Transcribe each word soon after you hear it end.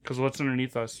Because what's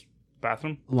underneath us?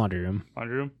 Bathroom? Laundry room.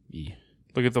 Laundry room? Yeah.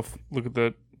 Look at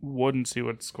the wood and see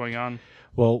what's going on.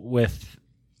 Well,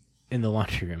 in the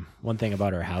laundry room, one thing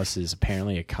about our house is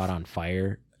apparently it caught on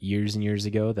fire years and years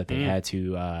ago that they had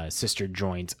to sister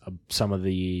joint some of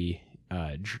the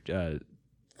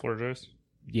Floor joists?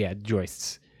 Yeah,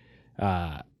 joists.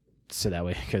 So that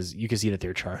way, because you can see that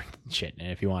they're charred and shit.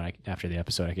 And if you want, after the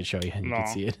episode, I can show you and you can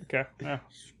see it. Okay, yeah,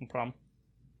 no problem.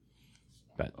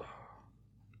 But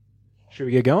should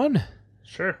we get going?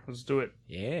 Sure, let's do it.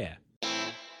 Yeah.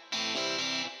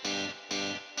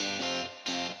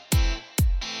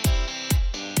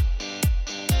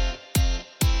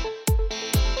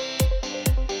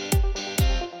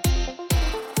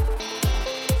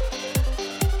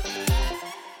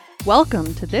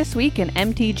 Welcome to This Week in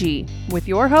MTG with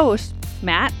your hosts,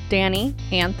 Matt, Danny,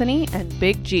 Anthony, and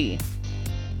Big G.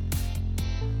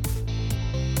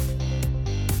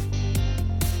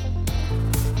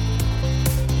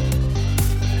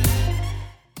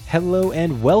 Hello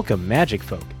and welcome, Magic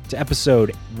Folk, to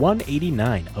episode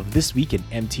 189 of This Week in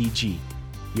MTG,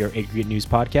 your aggregate news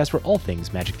podcast for all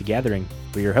things Magic the Gathering.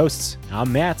 We're your hosts.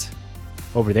 I'm Matt.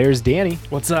 Over there is Danny.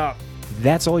 What's up?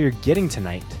 That's all you're getting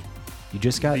tonight. You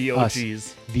just got the us.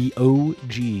 OGs. The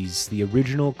OGs. The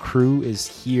original crew is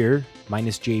here,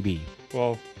 minus JB.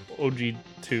 Well,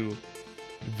 OG2.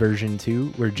 Version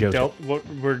 2, we're Johto.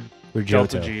 We're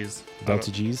Delta Johto. Gs. Delta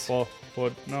Gs? Well,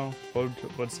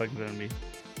 what's second gen be?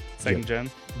 Second gen?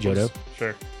 Johto?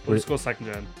 Sure. Let's go second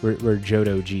gen. We're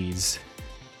Johto Gs.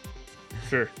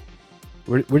 Sure.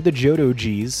 We're the Johto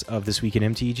Gs of This Week in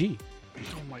MTG.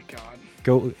 Oh my god.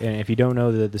 Go, and if you don't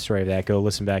know the story of that, go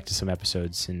listen back to some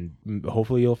episodes and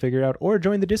hopefully you'll figure it out, or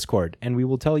join the Discord and we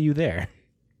will tell you there.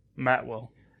 Matt will.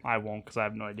 I won't because I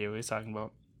have no idea what he's talking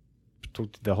about.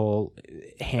 The whole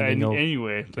handing over.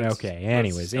 Anyway. Okay.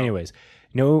 Anyways.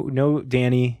 No,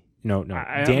 Danny. No.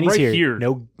 Danny's right here.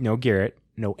 No, Garrett.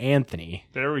 No, Anthony.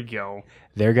 There we go.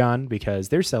 They're gone because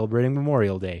they're celebrating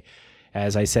Memorial Day.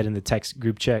 As I said in the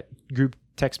group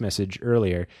text message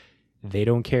earlier, they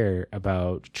don't care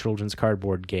about Children's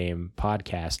Cardboard Game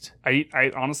podcast.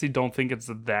 I honestly don't think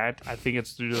it's that. I think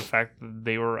it's due to the fact that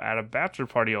they were at a bachelor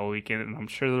party all weekend, and I'm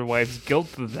sure their wives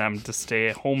guilted them to stay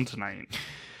at home tonight.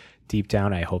 Deep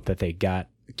down, I hope that they got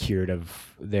cured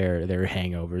of their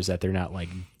hangovers, that they're not, like,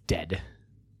 dead.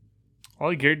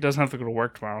 Well, Garrett doesn't have to go to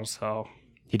work tomorrow, so...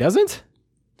 He doesn't?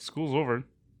 School's over.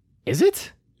 Is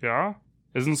it? Yeah?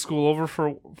 Isn't school over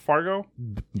for Fargo?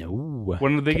 No.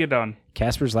 When did they get done?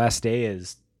 Casper's last day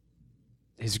is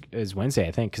Wednesday,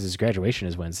 I think, because his graduation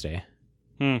is Wednesday.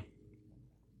 I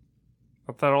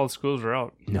thought all the schools were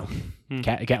out. No. Well,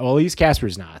 at least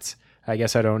Casper's not. I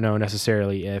guess I don't know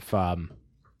necessarily if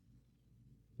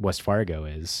West Fargo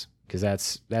is, because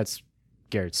that's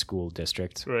Garrett's school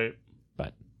district. Right.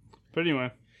 But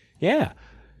anyway. Yeah.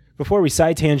 Before we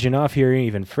side tangent off here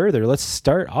even further, let's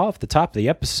start off the top of the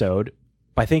episode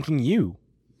by thanking you,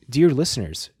 dear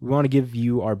listeners. We want to give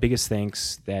you our biggest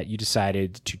thanks that you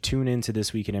decided to tune into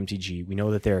This Week in MTG. We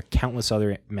know that there are countless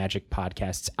other Magic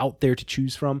podcasts out there to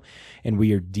choose from, and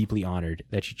we are deeply honored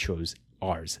that you chose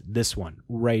ours, this one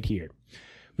right here.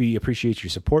 We appreciate your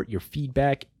support, your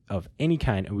feedback of any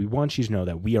kind, and we want you to know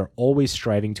that we are always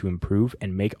striving to improve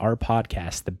and make our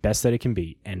podcast the best that it can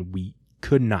be, and we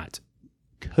could not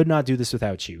do this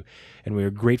without you, and we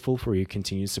are grateful for your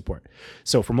continued support.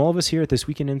 So from all of us here at This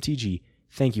Week in MTG,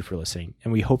 thank you for listening,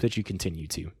 and we hope that you continue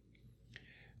to.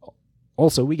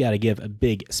 Also, we got to give a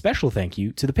big special thank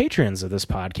you to the patrons of this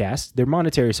podcast. Their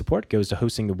monetary support goes to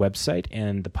hosting the website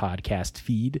and the podcast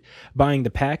feed, buying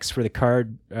the packs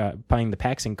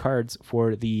and cards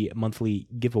for the monthly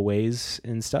giveaways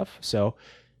and stuff. So,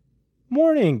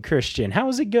 morning, Christian.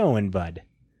 How's it going, bud?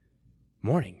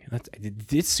 Morning.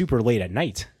 It's super late at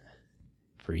night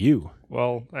for you.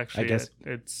 Well, actually, I guess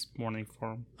it's morning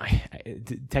for him.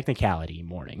 Technicality,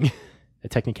 morning. A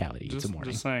technicality. It's a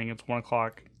morning. Just saying, it's 1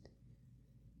 o'clock.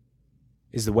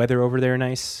 Is the weather over there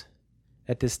nice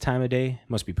at this time of day?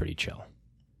 Must be pretty chill.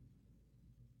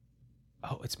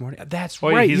 Oh, it's morning. That's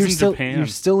right. He's in Japan. You're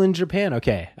still in Japan.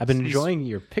 Okay. I've been enjoying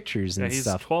your pictures and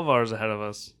stuff. He's 12 hours ahead of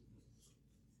us.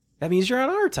 That means you're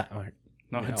on our time.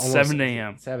 No, it's 7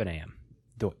 a.m. 7 a.m.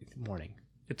 Morning.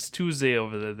 It's Tuesday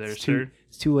over there, sir.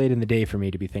 It's too late in the day for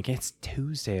me to be thinking, it's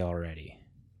Tuesday already.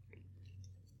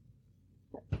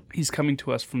 He's coming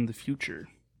to us from the future.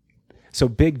 So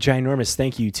big, ginormous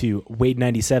thank you to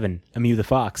Wade97, Amu the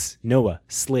Fox, Noah,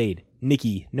 Slade,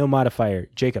 Nikki, No Modifier,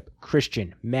 Jacob,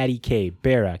 Christian, Maddie K,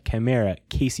 Barra, Chimera,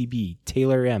 KCB,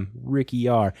 Taylor M, Ricky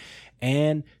R,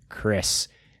 and Chris.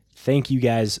 Thank you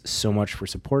guys so much for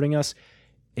supporting us.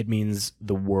 It means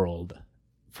the world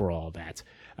for all that.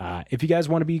 If you guys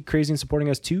want to be crazy and supporting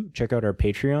us too, check out our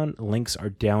Patreon. Links are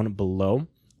down below.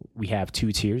 We have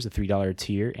 2 tiers, a $3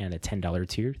 tier and a $10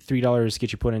 tier. $3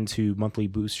 get you put into monthly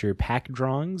booster pack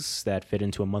drawings that fit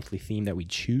into a monthly theme that we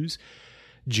choose.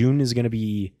 June is going to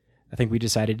be, I think we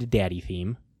decided, a daddy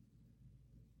theme.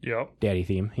 Yep. Daddy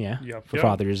theme, yeah, Yep. for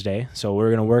Father's Day. So we're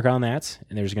going to work on that,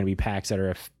 and there's going to be packs that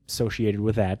are associated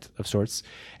with that of sorts.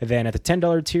 And then at the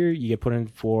 $10 tier, you get put in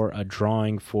for a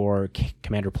drawing for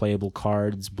Commander playable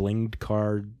cards, blinged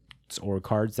cards, or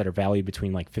cards that are valued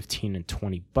between like $15 and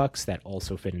 $20 that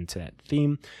also fit into that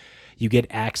theme. You get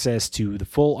access to the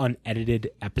full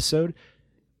unedited episode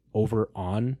over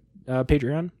on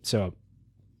Patreon. So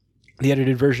the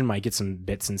edited version might get some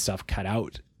bits and stuff cut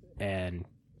out, and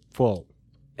full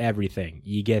everything.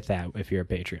 You get that if you're a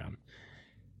Patreon.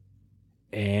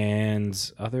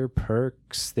 And other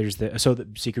perks, there's the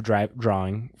secret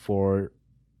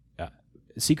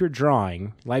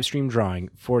live stream drawing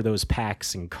for those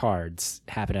packs and cards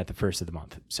happen at the first of the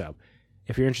month. So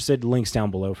if you're interested, links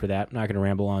down below for that. I'm not going to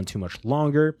ramble on too much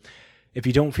longer. If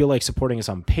you don't feel like supporting us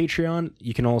on Patreon,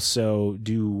 you can also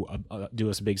do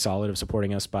us a big solid of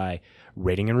supporting us by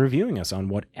rating and reviewing us on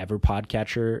whatever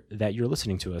podcatcher that you're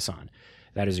listening to us on.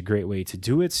 That is a great way to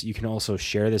do it. You can also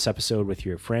share this episode with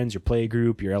your friends, your play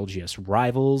group, your LGS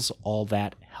rivals. All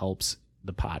that helps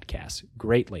the podcast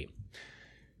greatly.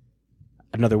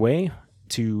 Another way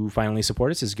to finally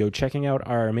support us is go checking out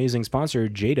our amazing sponsor,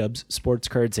 J-Dubs Sports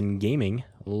Cards and Gaming.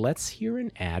 Let's hear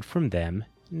an ad from them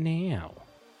now.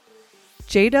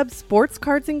 J-Dubs Sports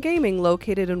Cards and Gaming,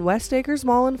 located in West Acres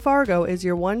Mall in Fargo, is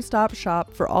your one-stop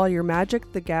shop for all your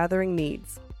Magic the Gathering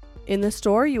needs. In the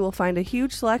store, you will find a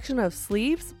huge selection of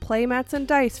sleeves, playmats, and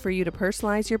dice for you to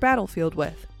personalize your battlefield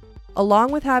with.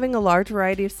 Along with having a large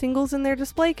variety of singles in their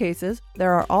display cases,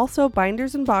 there are also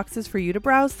binders and boxes for you to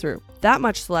browse through. That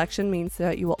much selection means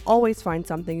that you will always find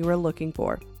something you are looking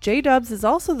for. J-Dubs is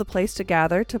also the place to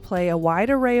gather to play a wide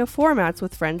array of formats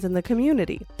with friends in the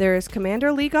community. There is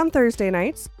Commander League on Thursday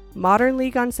nights, Modern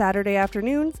League on Saturday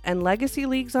afternoons, and Legacy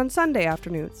Leagues on Sunday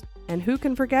afternoons. And who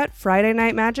can forget Friday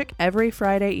Night Magic every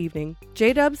Friday evening?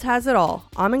 J-Dubs has it all,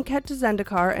 Amonkhet to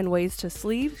Zendikar, and ways to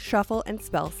sleeve, shuffle, and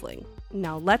spell sling.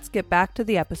 Now let's get back to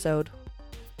the episode.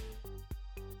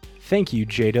 Thank you,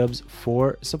 J-Dubs,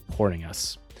 for supporting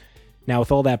us. Now,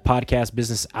 with all that podcast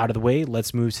business out of the way,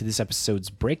 let's move to this episode's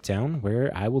breakdown,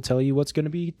 where I will tell you what's going to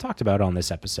be talked about on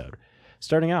this episode.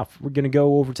 Starting off, we're going to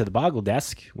go over to the Boggle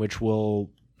Desk, which will,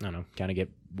 kind of get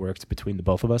worked between the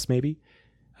both of us, maybe.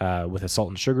 With a Salt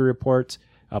and Sugar report,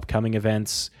 upcoming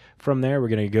events. From there, we're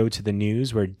going to go to the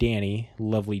news where Danny,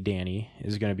 lovely Danny,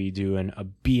 is going to be doing a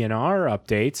BNR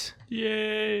update.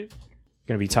 Yay!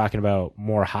 Going to be talking about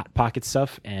more Hot Pocket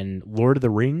stuff and Lord of the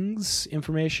Rings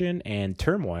information and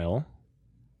turmoil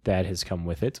that has come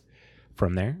with it.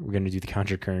 From there, we're going to do the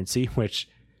Conjure Currency, which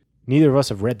neither of us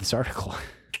have read this article.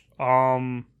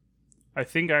 I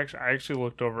think I actually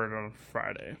looked over it on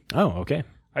Friday. Oh, okay.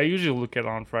 I usually look at it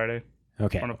on Friday.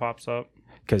 Okay. When it pops up.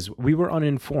 Because we were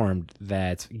uninformed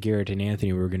that Garrett and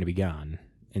Anthony were going to be gone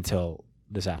until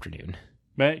this afternoon.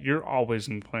 Matt, you're always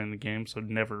playing the game, so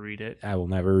never read it. I will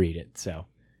never read it. So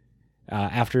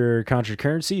after Conjure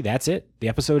Currency, that's it. The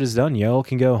episode is done. Y'all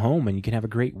can go home and you can have a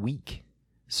great week.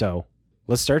 So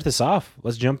let's start this off.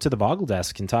 Let's jump to the Boggle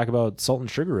Desk and talk about Salt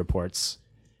and Sugar reports.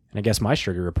 And I guess my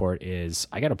sugar report is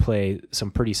I got to play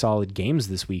some pretty solid games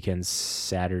this weekend,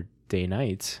 Saturday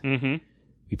night. Mm-hmm.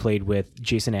 We played with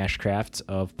Jason Ashcraft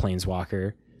of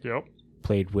Planeswalker. Yep.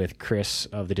 Played with Chris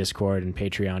of the Discord and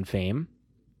Patreon fame.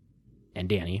 And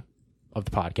Danny of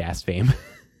the podcast fame.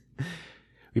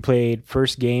 We played,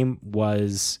 first game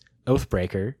was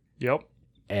Oathbreaker. Yep.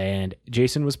 And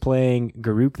Jason was playing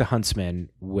Garruk the Huntsman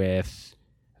with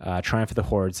Triumph of the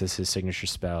Hordes as his signature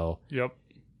spell. Yep.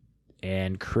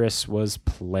 And Chris was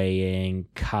playing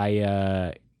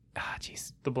Kaya...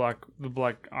 The black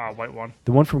white one.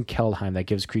 The one from Keldheim that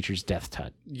gives creatures Death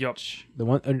Touch. Yep. The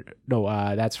one,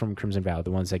 that's from Crimson Vow.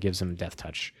 The ones that gives them Death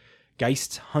Touch.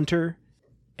 Geist Hunter,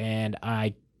 and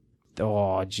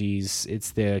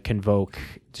it's the Convoke,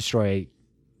 destroy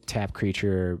tap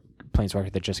creature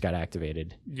Planeswalker that just got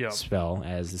activated. Yep. Spell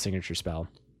as the signature spell.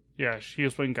 Yeah, he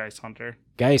was playing Geist Hunter.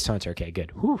 Geist Hunter, okay,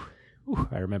 good. Whew,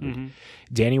 I remembered. Mm-hmm.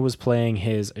 Danny Danny was playing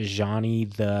his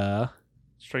Ajani the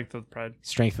Strength of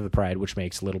the Pride, which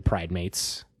makes little Pride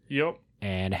Mates. Yep.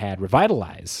 And had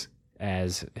Revitalize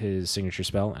as his signature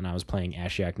spell, and I was playing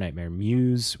Ashiok Nightmare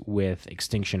Muse with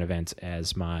Extinction Event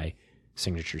as my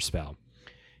signature spell.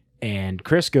 And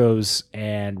Chris goes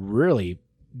and really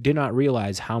did not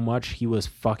realize how much he was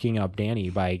fucking up Danny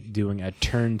by doing a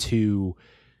turn 2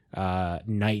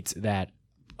 Knight that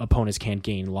opponents can't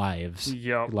gain life.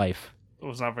 It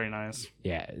was not very nice.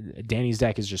 Yeah, Danny's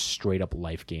deck is just straight up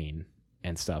life gain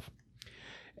and stuff.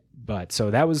 But so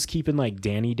that was keeping like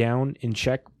Danny down in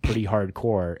check pretty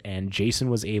hardcore, and Jason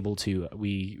was able to.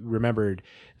 We remembered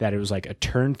that it was like a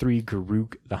turn 3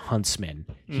 Garuk the Huntsman.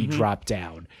 He dropped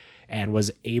down and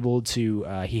was able to.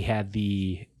 He had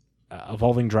the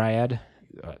Evolving Dryad,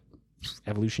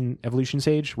 Evolution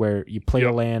Sage, where you play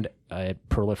a land, it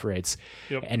proliferates,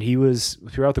 and he was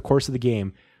throughout the course of the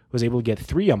game was able to get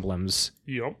 3 emblems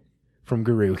from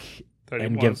Garuk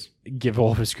and give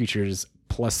all of his creatures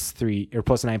 +3 or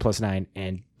 +9/+9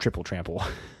 and triple trample.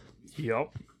 It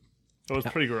was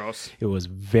pretty gross. It was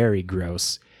very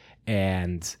gross,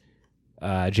 and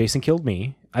Jason killed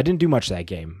me. I didn't do much that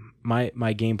game. My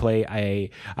gameplay,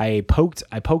 I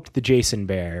poked the Jason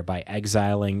bear by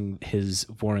exiling his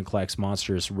Vorinclex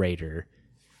Monstrous Raider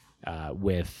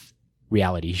with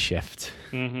Reality Shift.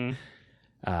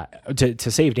 To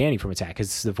save Danny from attack,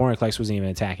 because the Vorinclex wasn't even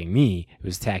attacking me, it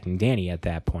was attacking Danny at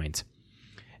that point.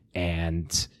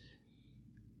 And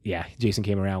yeah, Jason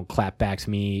came around, clapped back to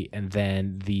me, and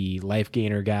then the life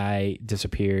gainer guy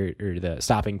disappeared, or the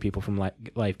stopping people from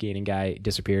life gaining guy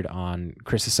disappeared on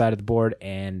Chris's side of the board,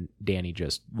 and Danny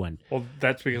just went. Well,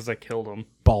 that's because I killed him.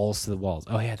 Balls to the walls.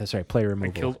 Oh yeah, that's right. Player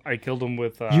removal. I killed him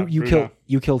with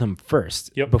you killed him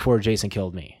first. Before Jason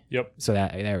killed me. So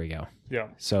there we go. Yeah.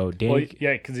 So Danny.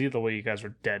 Well, because either way, you guys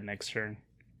were dead next turn.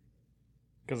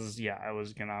 Because I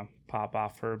was gonna pop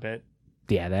off for a bit.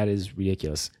 Yeah, that is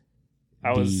ridiculous.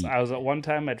 I was at one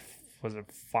time at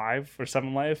 5 or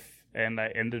 7 life, and I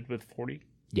ended with 40.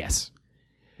 Yes.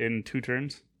 In 2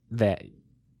 turns. That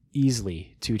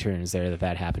easily 2 turns there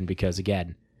that happened, because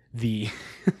again, the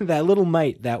that little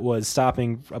mite that was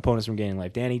stopping opponents from gaining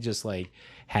life, Danny just like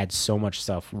had so much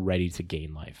stuff ready to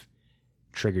gain life.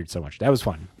 Triggered so much. That was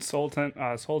fun. Soul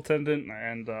Tendant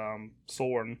and Soul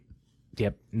Warden.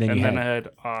 Yep. And then I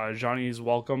had Johnny's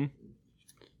Welcome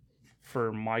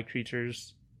for my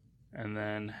creatures, and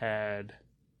then had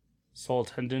Soul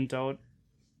Attendant out.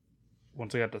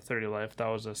 Once I got to 30 life, that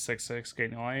was a 6/6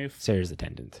 gaining life. Sarah's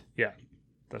Attendant. Yeah,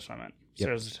 that's what I meant.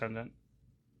 Sarah's Attendant.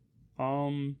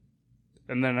 And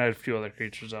then I had a few other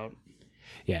creatures out.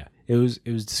 Yeah, it was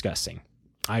disgusting.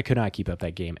 I could not keep up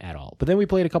that game at all. But then we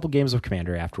played a couple games of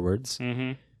Commander afterwards.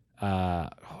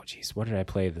 Oh jeez, what did I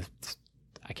play?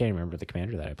 I can't remember the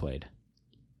Commander that I played.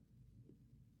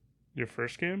 Your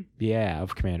first game? Yeah,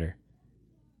 of Commander.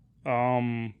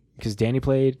 Because Danny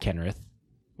played Kenrith.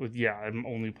 I'm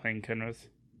only playing Kenrith.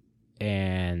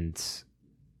 And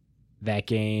that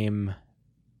game,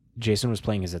 Jason was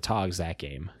playing his Atogs that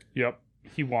game. Yep,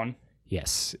 he won.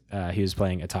 Yes, he was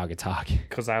playing Atog.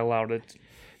 Because I allowed it.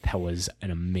 That was an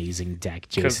amazing deck,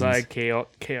 Jason. Because I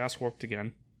Chaos Warped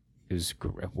again. It was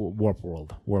Warp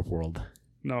World.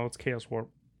 No, it's Chaos Warp.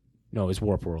 No, it's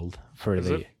Warp World for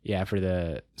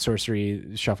the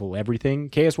sorcery shuffle everything.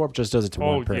 Chaos Warp just does it to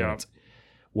one permanent.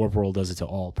 Warp World does it to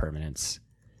all permanents.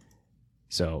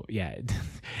 So yeah,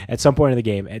 at some point in the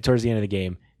game, towards the end of the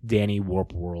game, Danny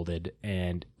Warp Worlded,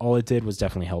 and all it did was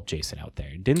definitely help Jason out there.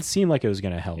 It didn't seem like it was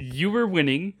going to help. You were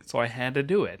winning, so I had to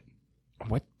do it.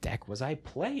 What deck was I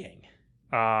playing?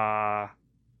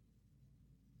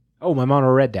 Oh, my mono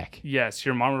red deck. Yes,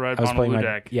 your mono red, mono blue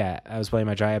deck. Yeah, I was playing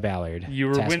my Jaya Ballard. You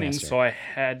were winning, so I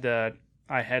had to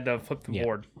flip the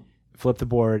board. Flip the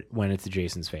board when it's to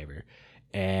Jason's favor.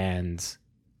 And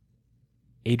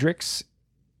Adrix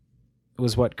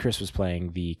was what Chris was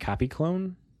playing, the copy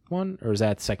clone one? Or was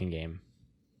that the second game?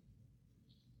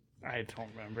 I don't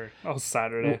remember. Oh,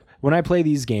 Saturday. When I play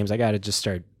these games, I got to just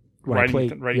start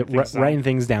writing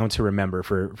things down to remember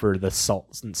for the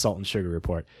salt and sugar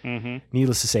report.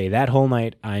 Needless to say, that whole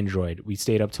night I enjoyed. We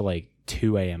stayed up till like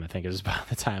 2 a.m. I think it was about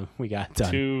the time we got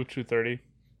done. 2:30.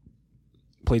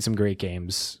 Played some great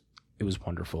games. It was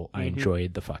wonderful. I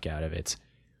enjoyed the fuck out of it.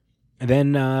 And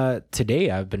then today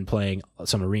I've been playing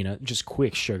some Arena, just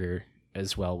quick sugar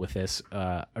as well with this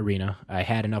Arena. I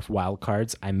had enough wild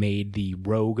cards. I made the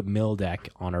Rogue Mill deck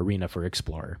on Arena for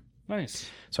Explorer. Nice.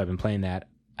 So I've been playing that.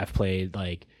 I've played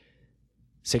like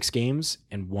 6 games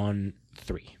and won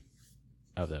 3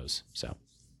 of those. So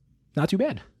not too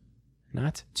bad.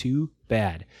 Not too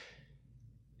bad.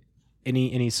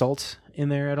 Any salt in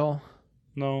there at all?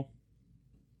 No.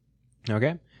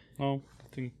 Okay. No,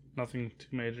 nothing too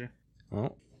major.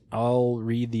 Well, I'll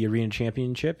read the Arena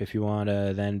Championship if you want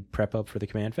to then prep up for the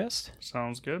Command Fest.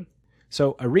 Sounds good.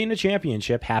 So Arena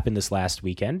Championship happened this last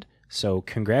weekend. So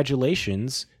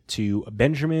congratulations to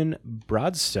Benjamin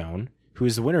Broadstone, who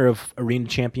is the winner of Arena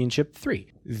Championship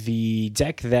 3. The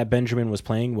deck that Benjamin was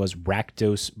playing was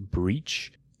Rakdos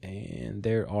Breach. And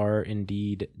there are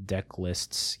indeed deck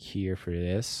lists here for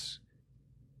this.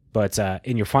 But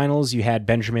in your finals, you had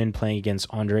Benjamin playing against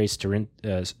Andre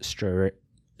Strasky.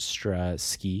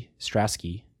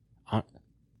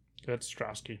 That's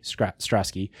Strasky.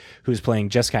 Strasky, who's playing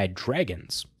Jeskai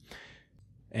Dragons.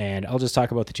 And I'll just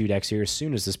talk about the two decks here as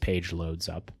soon as this page loads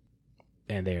up.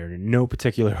 And they are in no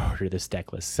particular order, this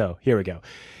deck list. So here we go.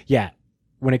 Yeah,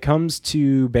 when it comes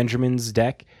to Benjamin's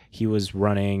deck, he was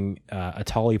running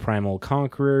Atali Primal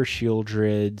Conqueror,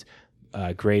 Shieldred,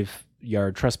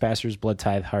 Graveyard Trespassers, Blood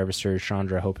Tithe Harvester,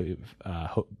 Chandra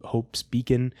Hope's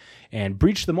Beacon, and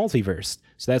Breach the Multiverse.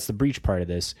 So that's the Breach part of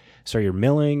this. So you're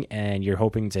milling, and you're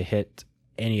hoping to hit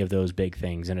any of those big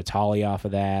things. And Atali off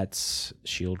of that,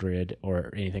 Shieldred,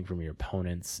 or anything from your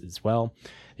opponents as well.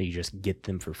 And you just get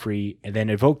them for free. And then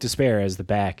Evoke Despair as the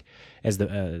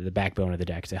backbone of the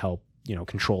deck to help,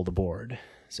 control the board.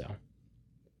 So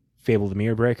Fable the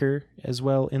Mirror Breaker as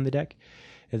well in the deck.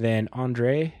 And then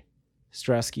Andre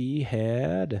Strasky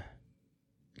had...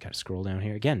 Got to scroll down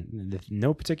here. Again,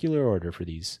 no particular order for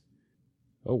these.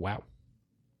 Oh, wow.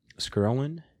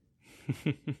 Scrolling.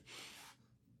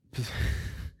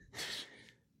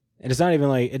 And it's not even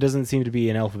it doesn't seem to be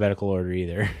in alphabetical order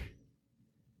either.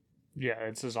 Yeah,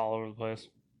 it's just all over the place.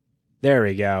 There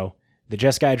we go. The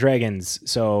Jeskai Dragons.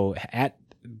 So at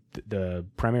the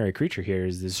primary creature here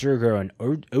is the Zergo and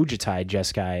Ojitai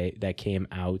Jeskai that came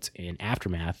out in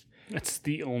Aftermath. It's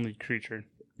the only creature.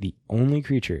 The only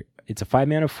creature. It's a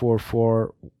 5-mana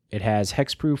 4/4. It has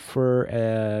hexproof for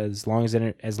as long as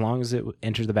it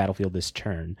enters the battlefield this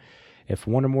turn. If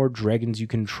one or more dragons you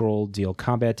control deal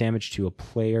combat damage to a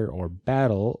player or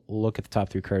battle, look at the top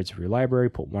 3 cards of your library,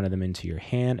 put one of them into your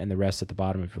hand, and the rest at the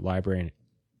bottom of your library in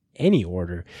any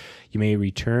order. You may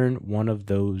return one of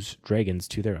those dragons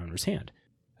to their owner's hand.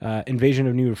 Invasion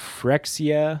of New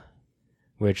Phyrexia,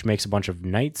 which makes a bunch of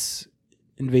knights.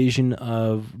 Invasion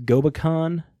of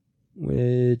Gobakon,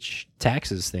 which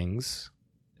taxes things,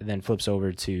 and then flips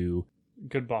over to...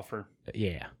 Good buffer.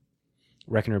 Yeah.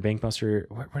 Reckoner Bankbuster.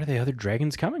 Where are the other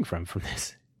dragons coming from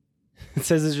this? It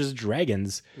says it's just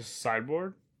dragons. The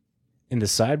sideboard? In the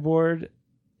sideboard?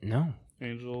 No.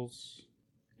 Angels.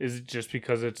 Is it just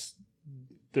because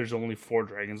there's only 4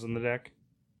 dragons in the deck?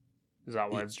 Is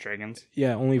that why it's dragons?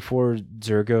 Yeah, only 4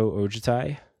 Zergo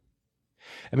Ojitai.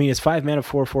 I mean, it's 5 mana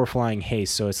 4/4 flying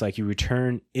haste, so it's like you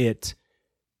return it.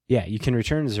 Yeah, you can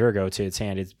return Zergo to its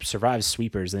hand. It survives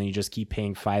sweepers, and then you just keep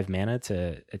paying 5 mana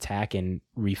to attack and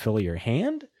refill your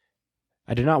hand?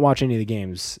 I did not watch any of the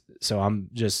games, so I'm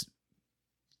just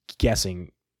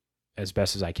guessing as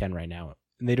best as I can right now.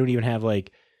 And they don't even have, the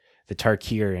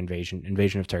Tarkir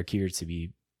invasion of Tarkir to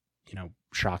be,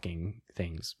 shocking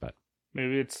things. But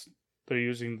maybe they're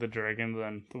using the dragon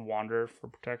than the Wanderer for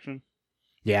protection?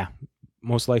 Yeah,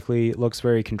 most likely. It looks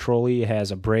very control-y. It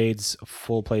has a Braids, a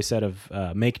full playset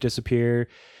of Make Disappear,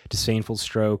 Disdainful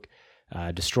Stroke,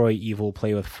 Destroy Evil,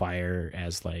 Play with Fire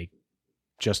as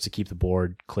just to keep the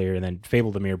board clear, and then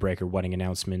Fable the Mirror Breaker, Wedding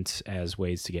Announcement as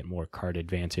ways to get more card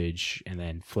advantage, and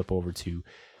then flip over to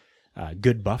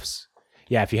good buffs.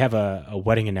 Yeah, if you have a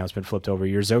Wedding Announcement flipped over,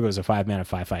 your Zogo's a 5 mana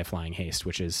 5/5 flying haste,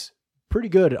 which is pretty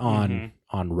good on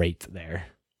rate there.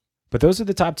 But those are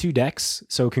the top 2 decks.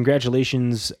 So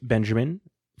congratulations, Benjamin,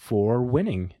 for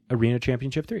winning Arena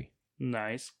Championship 3.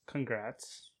 Nice.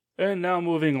 Congrats. And now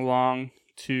moving along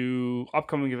to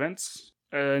upcoming events.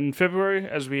 In February,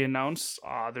 as we announced,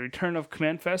 the return of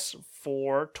Command Fest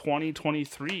for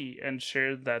 2023 and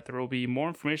shared that there will be more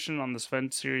information on this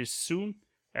event series soon.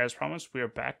 As promised, we are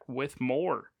back with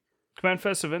more. Command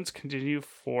Fest events continue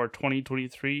for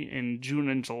 2023 in June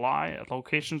and July at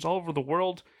locations all over the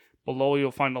world. Below,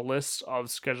 you'll find a list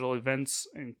of scheduled events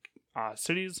in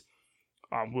cities.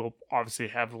 We'll obviously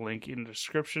have a link in the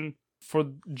description.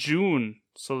 For June,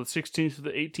 so the 16th to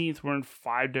the 18th, we're in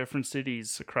 5 different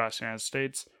cities across the United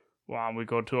States. We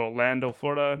go to Orlando,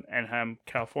 Florida, Anaheim,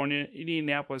 California,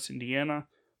 Indianapolis, Indiana,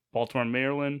 Baltimore,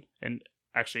 Maryland, and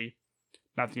actually,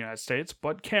 not the United States,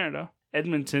 but Canada,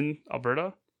 Edmonton,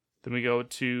 Alberta. Then we go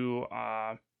to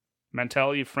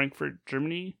Mantelli, Frankfurt,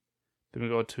 Germany. Then we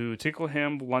go to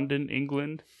Tickleham, London,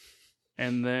 England.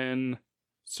 And then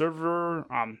Sèvres,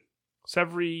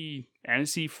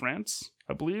 Annecy, France,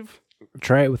 I believe.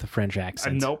 Try it with a French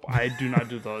accent. Nope, I do not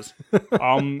do those.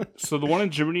 So the one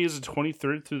in Germany is the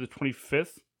 23rd through the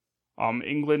 25th.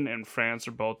 England and France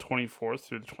are both 24th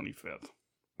through the 25th.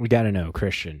 We got to know,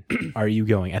 Christian, are you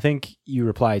going? I think you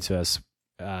replied to us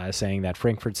saying that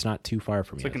Frankfurt's not too far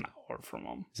from you. It's like an hour from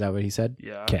them. Is that what he said?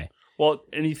 Yeah. Okay. Well,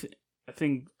 I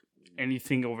think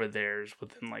anything over there is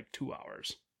within 2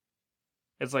 hours.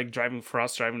 It's like driving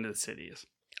to the cities.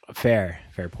 Fair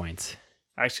points.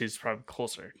 Actually, it's probably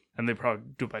closer, and they probably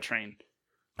do it by train.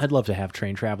 I'd love to have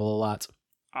train travel a lot.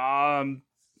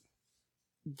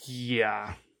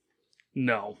 Yeah.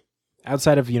 No.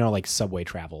 Outside of, like subway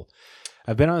travel.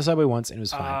 I've been on a subway once and it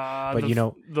was fine. But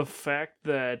the fact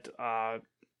that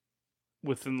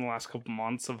within the last couple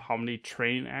months of how many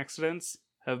train accidents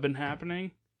have been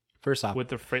happening first off, with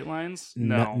the freight lines,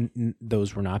 no.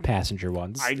 Those were not passenger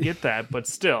ones. I get that, but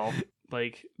still,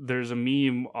 like, there's a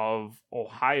meme of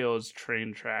Ohio's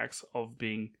train tracks of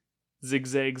being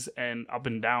zigzags and up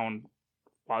and down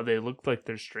while they look like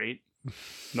they're straight.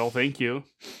 No, thank you.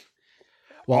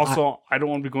 Well, also, I don't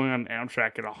want to be going on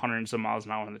Amtrak at 100 and some miles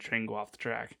an hour when the train go off the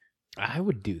track. I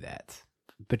would do that,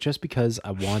 but just because I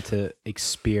want to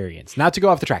experience, not to go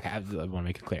off the track. I want to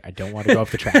make it clear. I don't want to go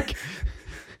off the track.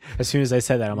 As soon as I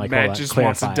said that, I'm like, Matt just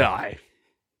wants to die.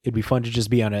 It'd be fun to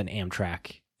just be on an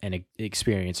Amtrak and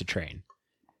experience a train.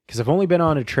 Because I've only been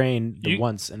on a train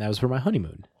once, and that was for my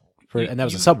honeymoon. And that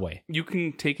was a subway. You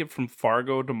can take it from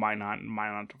Fargo to Minot and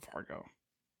Minot to Fargo.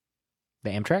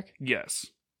 The Amtrak? Yes.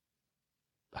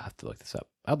 I'll have to look this up.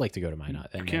 I'd like to go to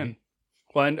Minot. You can.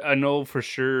 Well, I know for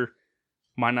sure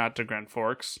Minot to Grand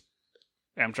Forks.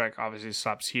 Amtrak obviously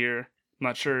stops here. I'm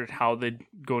not sure how they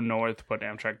go north, but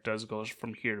Amtrak does go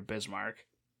from here to Bismarck.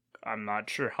 I'm not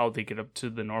sure how they get up to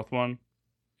the north one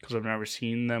because I've never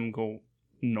seen them go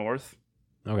north.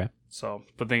 Okay. So,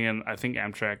 but then again, I think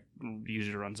Amtrak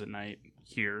usually runs at night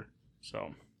here.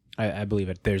 So, I believe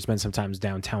it. There's been sometimes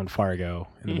downtown Fargo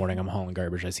in the morning. I'm hauling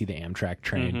garbage. I see the Amtrak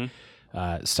train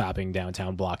stopping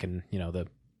downtown, blocking the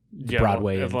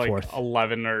Broadway at and like Fourth.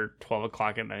 11 or 12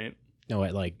 o'clock at night. No,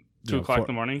 at like 2 o'clock in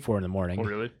the morning. 4 in the morning. Oh,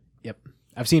 really? Yep.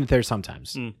 I've seen it there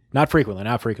sometimes. Not frequently,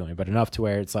 but enough to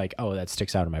where it's like, oh, that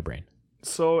sticks out in my brain.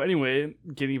 So anyway,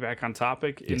 getting back on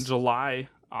topic, Yes. in July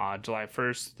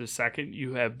 1st to 2nd,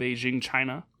 you have Beijing,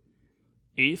 China.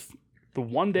 8th, the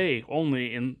one day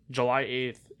only in July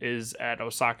 8th is at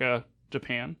Osaka,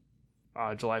 Japan.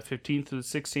 July 15th to the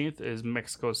 16th is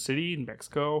Mexico City,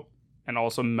 Mexico, and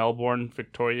also Melbourne,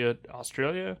 Victoria,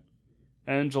 Australia.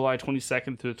 And July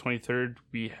 22nd to the 23rd,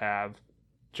 we have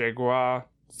Jaguar,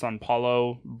 Sao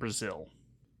Paulo, Brazil.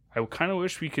 I kind of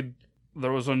wish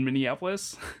there was one in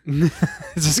Minneapolis.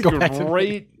 Just go back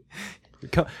right.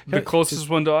 The closest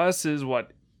one to us is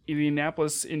what?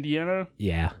 Indianapolis, Indiana?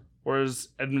 Yeah. Or is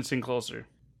Edmonton closer?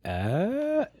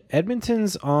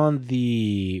 Edmonton's on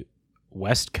the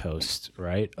west coast,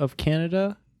 right, of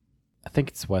Canada? I think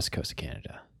it's west coast of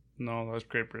Canada. No, that's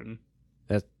Great Britain.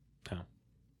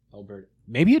 Alberta.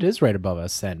 Maybe it is right above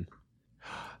us then.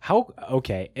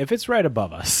 Okay, if it's right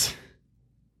above us.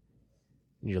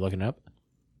 You're looking up?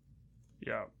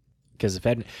 Yeah. Because if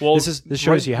this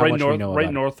shows you how much we know about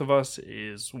right north of us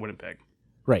is Winnipeg.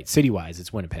 Right, city-wise,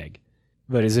 it's Winnipeg.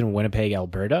 But isn't Winnipeg,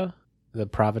 Alberta, the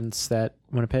province that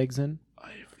Winnipeg's in?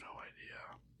 I have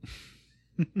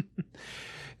no idea.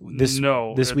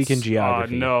 This week in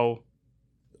geography. No.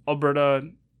 Alberta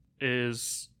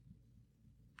is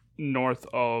north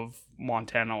of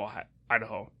Montana,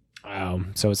 Idaho.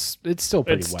 So it's still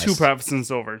pretty west. It's 2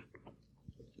 provinces over.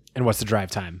 And what's the drive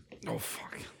time? Oh,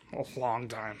 fuck. A long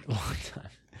time.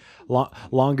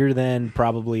 Longer than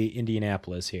probably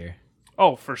Indianapolis here.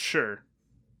 Oh, for sure.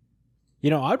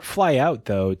 I'd fly out,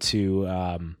 though,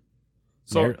 to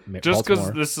just because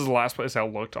Baltimore. this is the last place I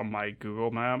looked on my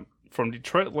Google map, from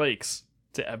Detroit Lakes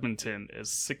to Edmonton is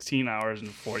 16 hours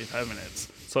and 45 minutes.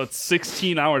 So it's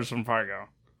 16 hours from Fargo.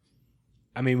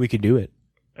 I mean, we could do it.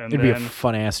 It'd be a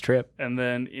fun-ass trip. And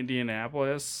then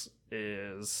Indianapolis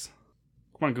is...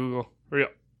 Come on, Google. Hurry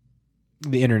up.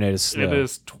 The internet is slow. It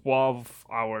is 12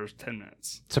 hours, 10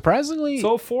 minutes. Surprisingly...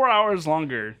 So 4 hours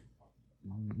longer.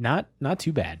 Not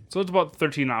too bad. So it's about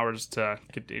 13 hours to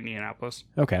get to Indianapolis.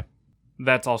 Okay.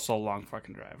 That's also a long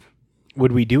fucking drive.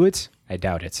 Would we do it? I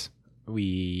doubt it.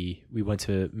 We went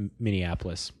to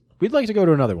Minneapolis. We'd like to go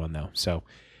to another one, though. So,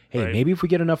 hey, right. Maybe if we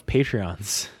get enough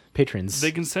patrons,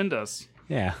 they can send us.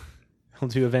 Yeah. We'll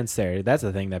do events there. That's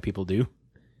the thing that people do.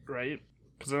 Right.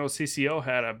 Because I know CCO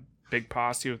had a big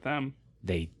posse with them.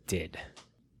 They did.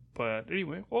 But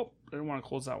anyway, I didn't want to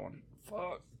close that one.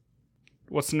 Fuck.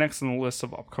 What's next on the list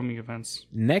of upcoming events?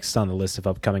 Next on the list of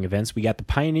upcoming events, we got the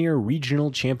Pioneer Regional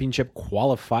Championship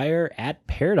Qualifier at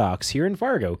Paradox here in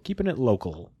Fargo, keeping it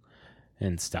local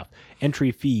and stuff.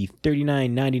 Entry fee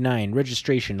 $39.99.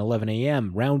 Registration 11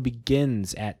 a.m. Round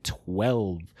begins at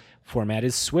 12. Format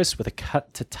is Swiss with a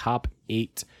cut to top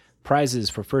 8. Prizes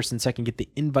for first and second get the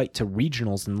invite to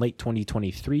regionals in late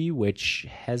 2023, which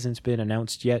hasn't been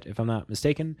announced yet, if I'm not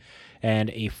mistaken,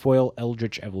 and a foil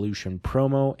Eldritch Evolution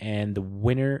promo, and the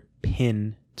winner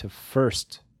pin to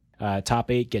first.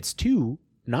 Top 8 gets 2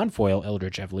 non-foil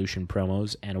Eldritch Evolution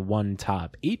promos, and 1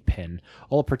 top 8-pin,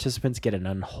 all participants get an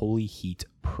Unholy Heat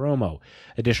promo.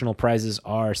 Additional prizes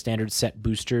are standard set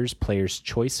boosters, player's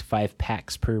choice, 5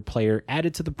 packs per player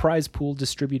added to the prize pool,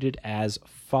 distributed as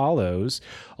follows.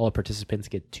 All participants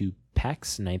get 2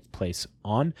 packs, 9th place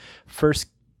on. First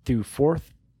through 4th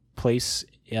place,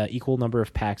 equal number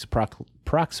of packs,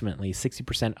 approximately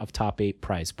 60% of top 8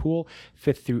 prize pool.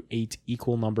 5th through 8th,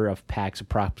 equal number of packs,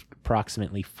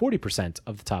 approximately 40%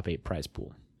 of the top 8 prize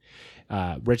pool.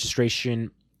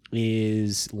 Registration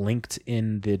is linked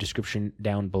in the description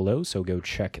down below, so go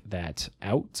check that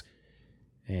out.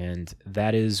 And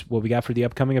that is what we got for the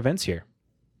upcoming events here.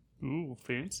 Ooh,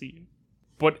 fancy.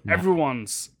 But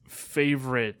everyone's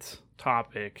favorite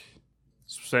topic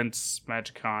since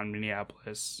MagicCon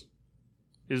Minneapolis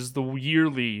is the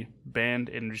yearly banned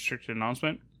and restricted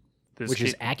announcement. Which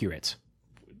is accurate.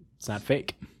 It's not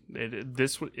fake.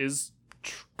 This is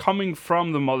coming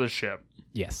from the mothership.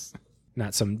 Yes.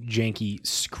 Not some janky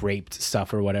scraped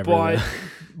stuff or whatever.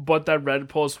 But that Reddit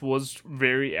post was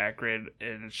very accurate,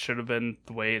 and it should have been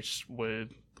the way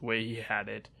he had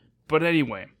it. But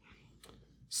anyway,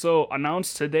 so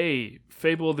announced today,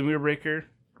 Fable the Mirror Breaker,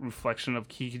 reflection of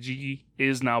Kikijiki,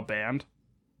 is now banned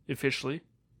officially.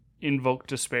 Invoke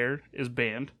Despair is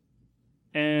banned.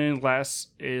 And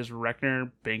last is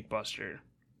Rekner Bankbuster.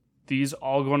 These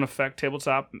all go into effect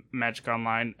tabletop Magic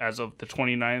Online as of the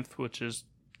 29th, which is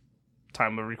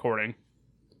time of recording.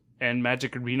 And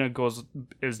Magic Arena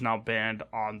is now banned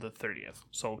on the 30th.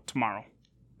 So tomorrow.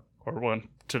 Or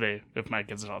today, if Mike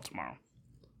gets it out tomorrow.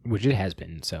 Which it has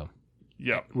been, so.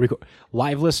 Yep.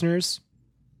 Live listeners,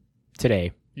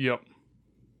 today. Yep.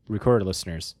 Recorded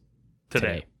listeners,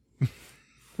 today.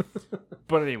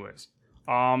 But anyways,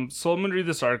 so I'm going to read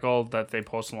this article that they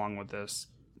post along with this.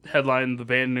 Headline, the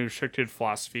banned and restricted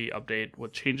philosophy update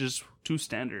with changes to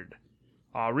standard.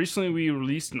 Recently we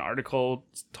released an article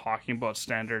talking about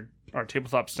standard, our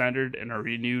tabletop standard, and our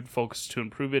renewed focus to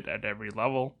improve it at every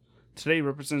level. Today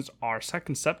represents our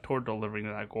second step toward delivering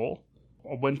that goal.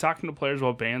 When talking to players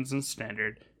about bans and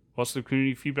standard, most of the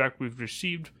community feedback we've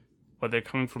received, whether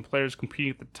coming from players competing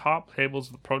at the top tables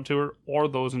of the Pro Tour or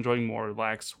those enjoying more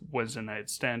relaxed Wednesday night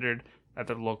standard at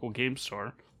their local game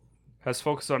store, has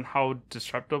focused on how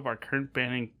disruptive our current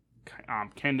banning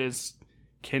candidates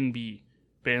can be.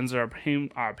 Bans are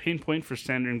a pain point for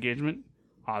standard engagement.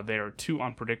 They are too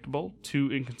unpredictable,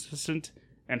 too inconsistent,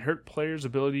 and hurt players'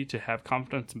 ability to have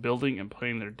confidence in building and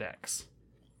playing their decks.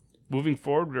 Moving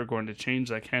forward, we are going to change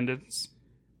the candidates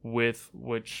with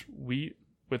which we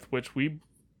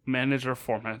manage our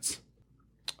formats.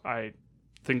 I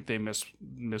think they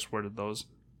misworded those.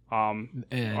 Our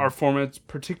formats,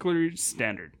 particularly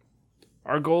standard.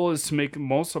 Our goal is to make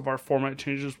most of our format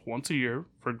changes once a year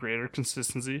for greater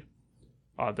consistency.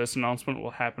 This announcement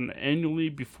will happen annually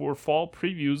before fall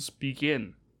previews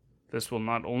begin. This will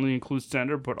not only include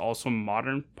standard, but also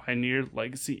modern, pioneer,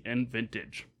 legacy, and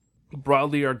vintage.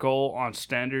 Broadly, our goal of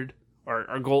standard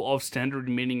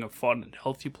remaining a fun and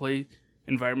healthy play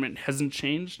environment hasn't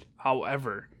changed.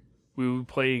 However, we will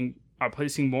be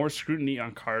placing more scrutiny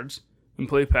on cards and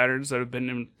play patterns that have been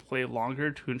in play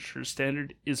longer to ensure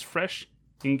standard is fresh,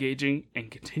 engaging,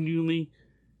 and continually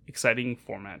exciting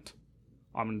format.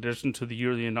 In addition to the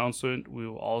yearly announcement, we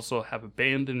will also have a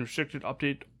banned and restricted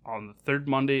update on the third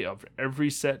Monday of every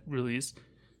set release,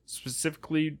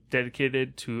 specifically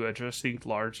dedicated to addressing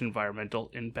large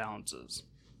environmental imbalances.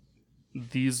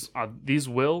 These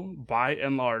will, by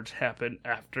and large, happen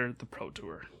after the Pro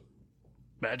Tour.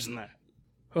 Imagine that.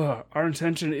 Our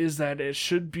intention is that it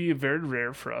should be very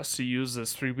rare for us to use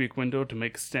this 3-week window to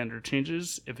make standard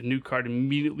changes. If a new card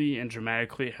immediately and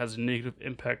dramatically has a negative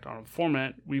impact on a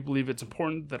format, we believe it's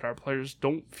important that our players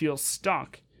don't feel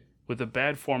stuck with a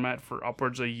bad format for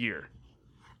upwards of a year.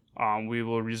 We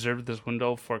will reserve this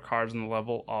window for cards on the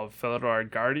level of Felidar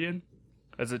Guardian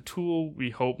as a tool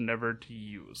we hope never to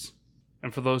use.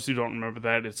 And for those who don't remember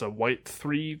that, it's a white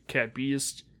 3 cat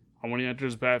beast. When he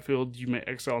enters the battlefield, you may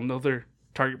exile another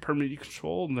target permanent you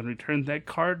control and then return that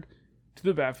card to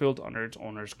the battlefield under its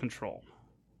owner's control.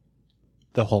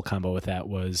 The whole combo with that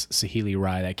was Saheeli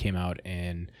Rai that came out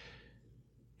in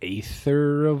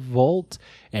Aether Revolt,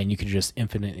 and you could just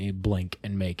infinitely blink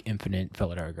and make infinite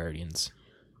Felidar Guardians.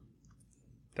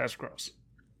 That's gross.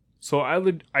 So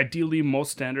ideally,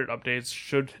 most standard updates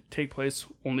should take place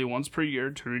only once per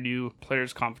year to renew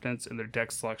players' confidence in their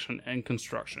deck selection and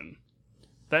construction.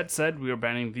 That said, we are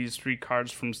banning these 3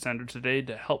 cards from standard today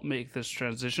to help make this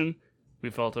transition. We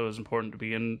felt it was important to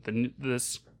begin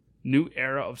this new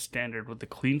era of standard with a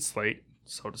clean slate,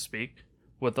 so to speak,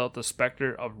 without the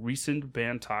specter of recent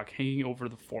ban talk hanging over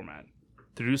the format.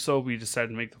 To do so, we decided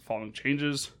to make the following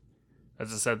changes.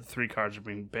 As I said, the 3 cards are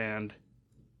being banned.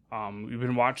 We've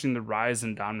been watching the rise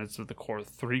and dominance of the core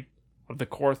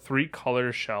three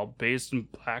color shell based in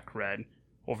black-red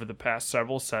over the past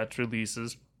several sets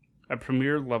releases at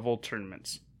premier level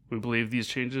tournaments. We believe these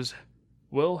changes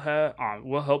will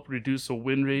help reduce the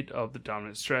win rate of the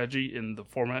dominant strategy in the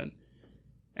format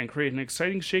and create an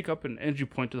exciting shake-up and entry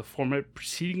point to the format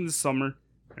preceding the summer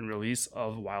and release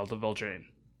of Wild of Eldraine.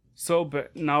 So,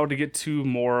 but now to get to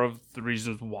more of the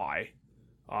reasons why.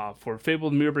 For Fable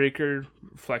the Mirrorbreaker,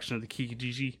 reflection of the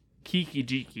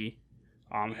Kiki-Jiki,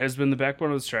 has been the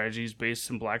backbone of the strategies based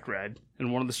in black-red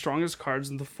and one of the strongest cards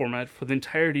in the format for the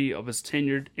entirety of its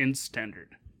tenure in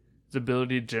Standard. Its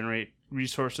ability to generate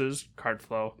resources, card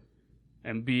flow,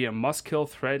 and be a must-kill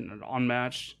threat and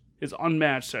is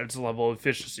unmatched at its level of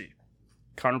efficiency.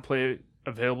 Counterplay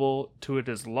available to it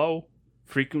is low,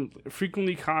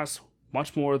 frequently costs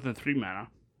much more than 3 mana,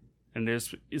 and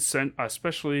is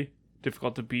especially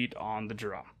difficult to beat on the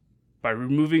draw. By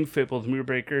removing Fable the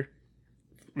Mirrorbreaker,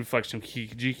 reflection of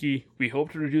Kiki-Jiki, we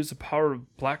hope to reduce the power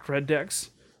of black-red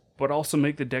decks, but also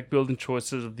make the deck building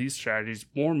choices of these strategies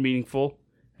more meaningful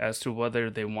as to whether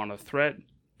they want a threat,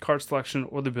 card selection,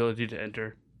 or the ability to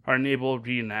enter, or enable I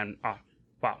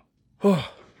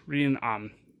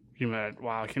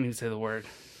can't even say the word.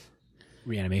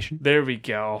 Reanimation? There we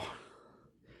go.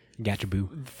 Gotcha, boo.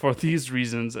 For these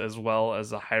reasons, as well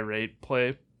as the high rate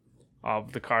play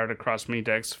of the card across many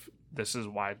decks, this is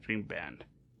why it's being banned.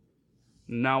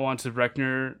 Now on to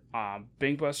Rekner.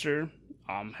 Bankbuster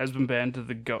has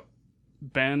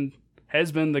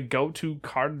been the go-to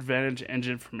card advantage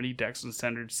engine for many decks in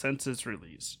Standard since its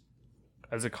release.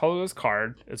 As a colorless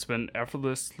card, it's been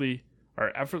effortless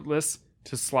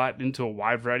to slot into a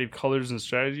wide variety of colors and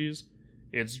strategies.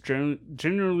 Its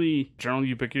general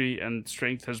ubiquity and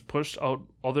strength has pushed out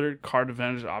other card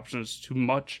advantage options too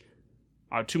much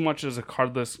as a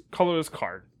colorless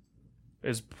card.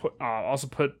 Also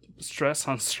put stress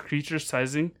on creature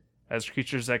sizing, as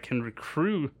creatures that can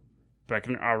recruit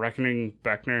Reckoner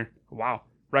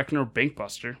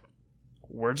Bankbuster.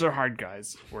 Words are hard,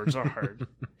 guys. Words are hard.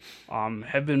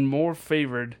 Have been more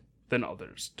favored than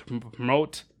others to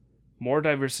promote more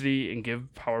diversity and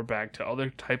give power back to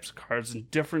other types of cards in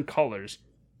different colors.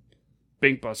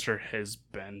 Bankbuster has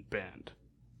been banned.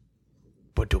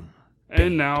 Ba-dum.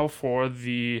 And now for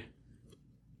the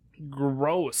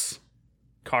gross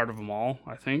card of them all,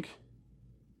 I think.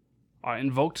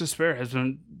 Invoke Despair has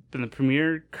been the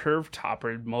premier curve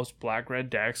topper in most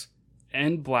black-red decks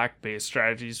and black-based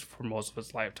strategies for most of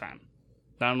its lifetime.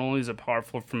 Not only is it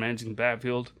powerful for managing the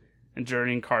battlefield and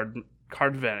journeying card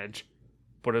advantage,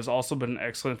 but has also been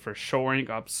excellent for shoring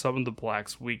up some of the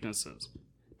black's weaknesses.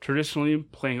 Traditionally,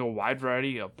 playing a wide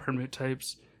variety of permanent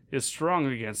types is strong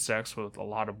against decks with a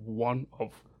lot of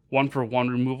one-for-one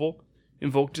removal.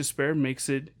 Invoke Despair makes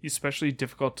it especially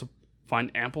difficult to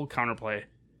find ample counterplay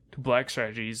to black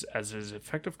strategies, as it is an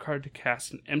effective card to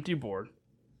cast an empty board,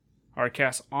 or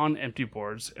cast on empty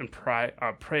boards, and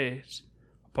preys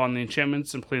upon the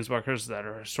enchantments and planeswalkers that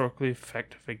are historically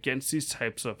effective against these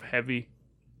types of heavy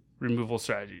removal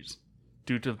strategies.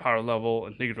 Due to the power level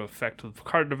and negative effect of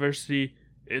card diversity,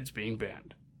 it's being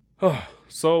banned.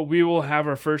 So we will have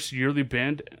our first yearly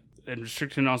ban and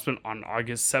restricted announcement on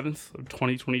August 7th of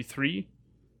 2023.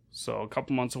 So a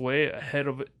couple months away, ahead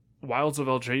of Wilds of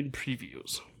Eldraine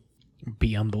previews.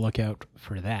 Be on the lookout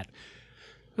for that.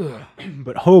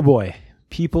 But oh boy,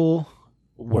 people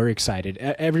were excited.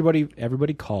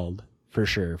 Everybody called for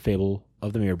sure Fable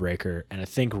of the Mirrorbreaker, and I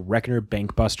think Reckoner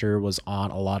Bankbuster was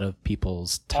on a lot of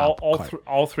people's top.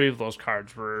 All three of those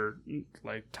cards were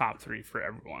like top 3 for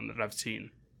everyone that I've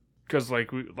seen, because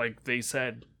like they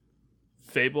said,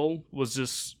 Fable was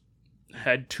just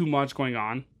had too much going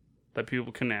on that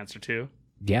people couldn't answer to.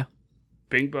 Yeah,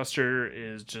 Bankbuster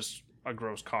is just a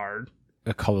gross card,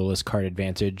 a colorless card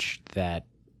advantage that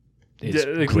is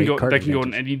that can go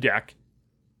in any deck,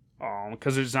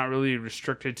 because it's not really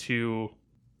restricted to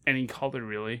any color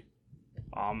really.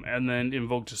 And then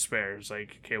Invoke Despair is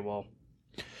like, okay, well,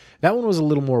 that one was a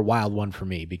little more wild one for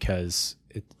me because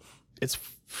it's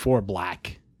 4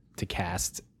 black to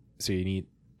cast, so you need.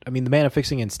 I mean, the mana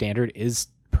fixing in Standard is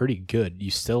pretty good.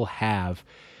 You still have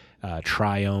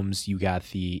triomes. You got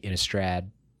the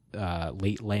Innistrad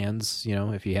late lands. You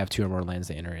know, if you have 2 or more lands,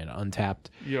 they enter in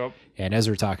untapped. Yep. And as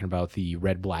we're talking about, the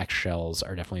red-black shells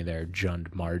are definitely there.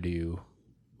 Jund Mardu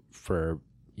for,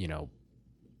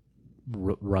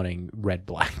 running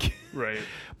red-black. Right.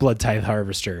 Blood Tithe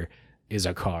Harvester is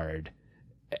a card.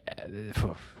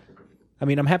 I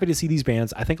mean, I'm happy to see these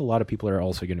bans. I think a lot of people are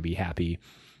also going to be happy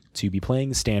to be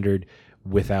playing Standard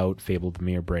without Fable the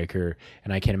Mirror Breaker,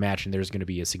 and I can imagine there's going to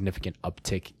be a significant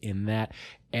uptick in that.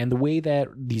 And the way that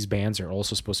these bans are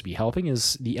also supposed to be helping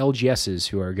is the LGSs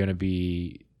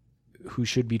who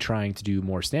should be trying to do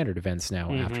more standard events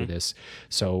now after this.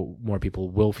 So more people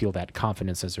will feel that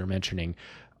confidence, as they're mentioning,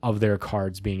 of their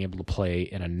cards being able to play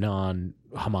in a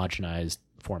non-homogenized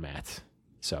format.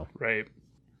 So right.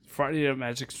 Friday Night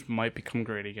Magic might become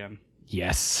great again.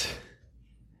 yes.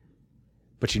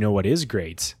 But you know what is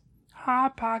great?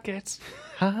 Hot Pockets.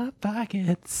 Hot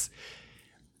Pockets.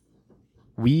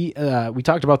 We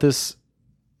talked about this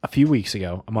a few weeks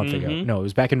ago, a month ago. No, it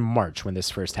was back in March when this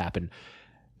first happened.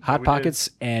 Hot Pockets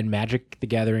and Magic the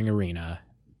Gathering Arena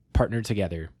partnered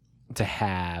together to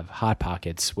have Hot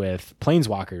Pockets with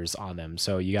Planeswalkers on them.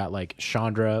 So you got like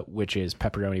Chandra, which is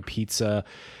pepperoni pizza,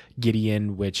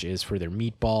 Gideon, which is for their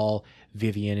meatball,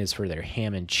 Vivian is for their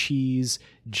ham and cheese,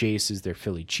 Jace is their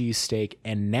Philly cheesesteak,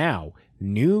 and now,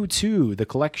 new to the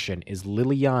collection, is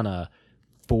Liliana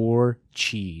 4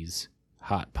 cheese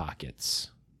Hot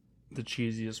Pockets. The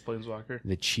cheesiest Planeswalker.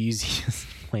 The cheesiest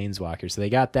Planeswalker. So they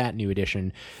got that new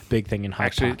edition. Big thing in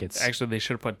Hot Pockets. Actually, they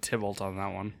should have put Tybalt on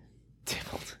that one.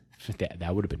 Tybalt.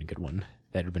 That would have been a good one.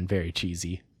 That would have been very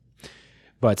cheesy.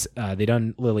 But they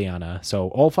done Liliana. So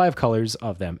all 5 colors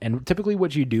of them. And typically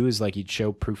what you do is like you'd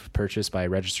show proof of purchase by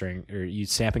registering or you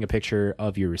stamping a picture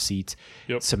of your receipt,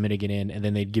 submitting it in, and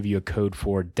then they'd give you a code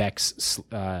for decks,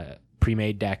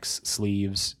 pre-made decks,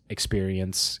 sleeves,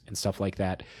 experience, and stuff like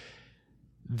that.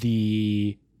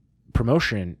 The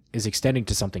promotion is extending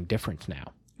to something different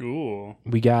now. Ooh.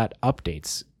 We got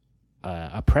updates,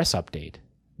 a press update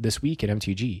this week at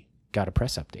MTG. Got a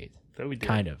press update. That we did.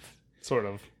 Kind of. Sort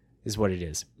of. Is what it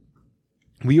is.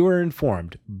 We were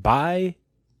informed by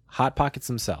Hot Pockets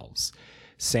themselves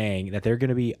saying that they're going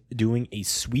to be doing a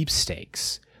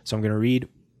sweepstakes. So I'm going to read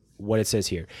what it says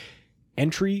here.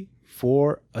 Entry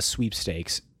for a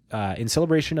sweepstakes. In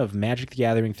celebration of Magic the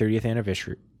Gathering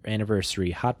 30th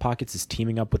anniversary, Hot Pockets is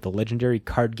teaming up with the legendary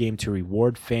card game to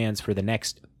reward fans for the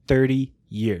next 30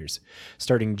 years.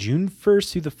 Starting June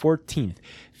 1st through the 14th,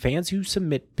 fans who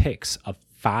submit picks of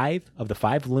 5 of the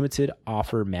 5 limited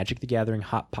offer Magic the Gathering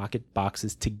Hot Pocket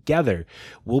boxes together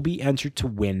will be entered to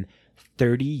win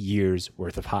 30 years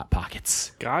worth of Hot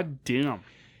Pockets. God damn.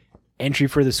 Entry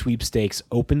for the sweepstakes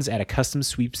opens at a custom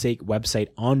sweepstake website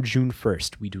on June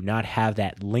 1st. We do not have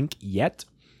that link yet,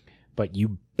 but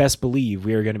you best believe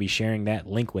we are going to be sharing that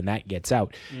link when that gets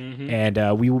out.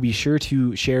 And we will be sure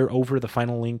to share over the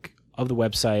final link of the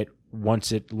website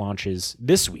once it launches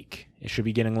this week. It should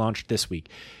be getting launched this week.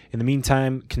 In the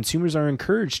meantime, consumers are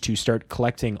encouraged to start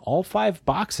collecting all 5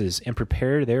 boxes and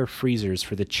prepare their freezers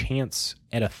for the chance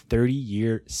at a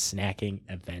 30-year snacking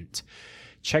event.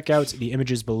 Check out the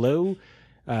images below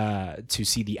to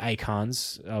see the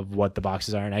icons of what the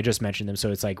boxes are. And I just mentioned them.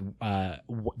 So it's like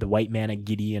the white mana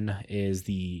Gideon is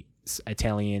the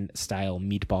Italian-style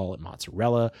meatball and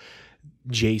mozzarella.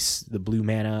 Jace, the blue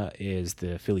mana, is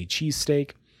the Philly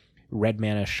cheesesteak. Red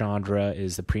mana Chandra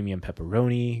is the premium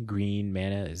pepperoni. Green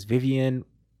mana is Vivian,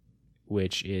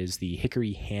 which is the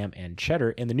hickory ham and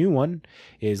cheddar. And the new one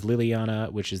is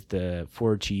Liliana, which is the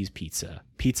 4 cheese pizza.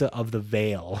 Pizza of the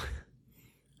Veil.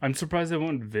 I'm surprised they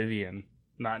went Vivian,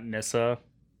 not Nissa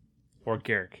or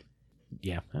Garrick.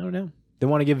 Yeah, I don't know. They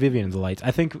want to give Vivian the lights.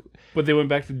 I think. But they went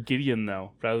back to Gideon,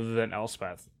 though, rather than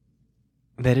Elspeth.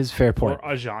 That is a fair point.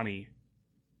 Or Ajani.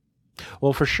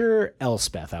 Well, for sure,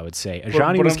 Elspeth, I would say.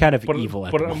 Ajani was kind of evil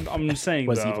at the moment. But I'm saying,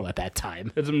 was though, evil at that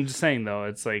time. I'm just saying, though,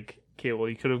 it's like, okay, well,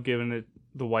 you could have given it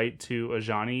the white to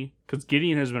Ajani, because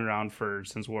Gideon has been around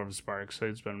since War of the Sparks, so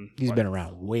he's been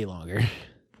around way longer.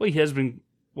 Well, he has been.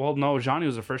 Well, no, Ajani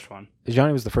was the first one.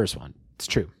 Ajani was the first one. It's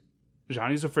true.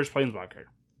 Ajani's the first Planeswalker.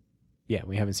 Yeah,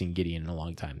 we haven't seen Gideon in a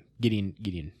long time.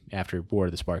 Gideon after War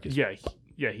of the Spark is.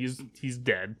 Yeah, he's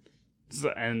dead. So,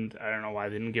 and I don't know why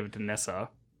they didn't give it to Nissa,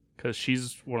 because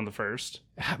she's one of the first.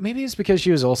 Maybe it's because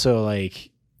she was also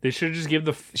like. They should just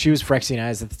give she was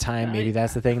Phyrexianized at the time. Maybe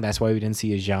that's the thing. That's why we didn't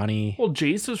see Ajani. Well,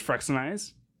 Jace was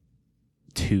Phyrexianized.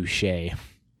 Touche.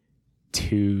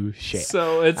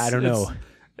 So I don't know.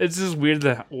 It's just weird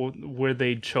that where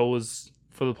they chose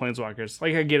for the Planeswalkers.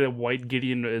 Like, I get it, white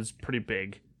Gideon is pretty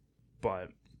big, but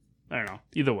I don't know.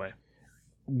 Either way.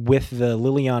 With the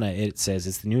Liliana, it says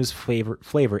it's the newest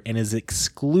flavor and is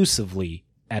exclusively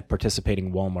at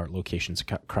participating Walmart locations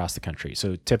across the country.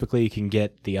 So typically you can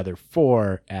get the other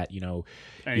 4 at,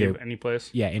 any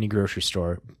place. Yeah, any grocery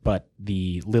store, but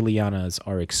the Lilianas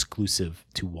are exclusive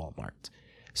to Walmart.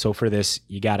 So for this,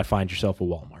 you got to find yourself a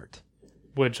Walmart.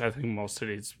 Which I think most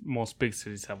big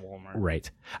cities have Walmart. Right.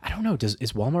 I don't know.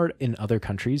 Is Walmart in other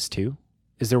countries too?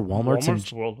 Is there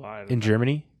Walmart's worldwide in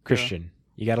Germany? Christian,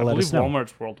 you got to I let believe us know.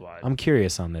 Walmart's worldwide. I'm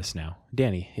curious on this now.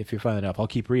 Danny, if you're finding up, I'll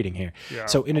keep reading here. Yeah,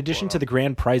 So in I'll addition pull it to up. the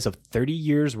grand prize of 30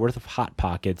 years worth of Hot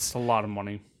Pockets, It's a lot of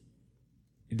money.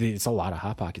 it's a lot of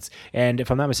Hot Pockets. And if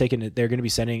I'm not mistaken, they're going to be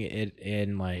sending it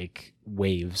in like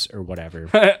waves or whatever.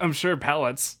 I'm sure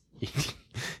pallets.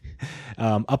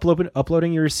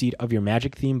 Uploading your receipt of your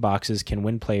Magic theme boxes can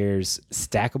win players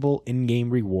stackable in-game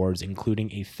rewards,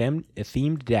 including a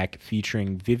themed deck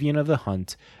featuring Vivian of the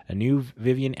Hunt, a new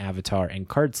Vivian avatar, and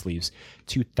card sleeves,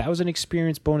 2,000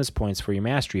 experience bonus points for your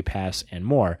Mastery Pass, and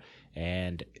more.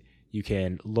 And you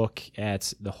can look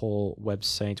at the whole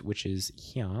website, which is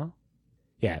here.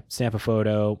 Yeah, snap a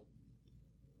photo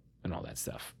and all that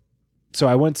stuff. So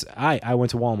I went to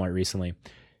Walmart recently,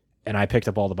 and I picked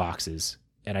up all the boxes,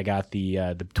 and I got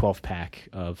the 12 pack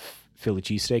of Philly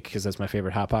cheesesteak because that's my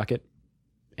favorite Hot Pocket.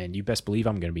 And you best believe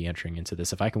I'm going to be entering into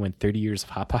this. If I can win 30 years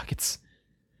of Hot Pockets,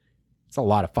 it's a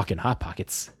lot of fucking Hot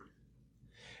Pockets.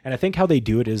 And I think how they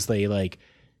do it is they like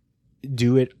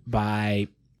do it by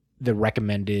the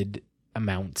recommended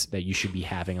amount that you should be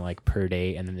having like per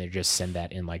day, and then they just send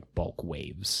that in like bulk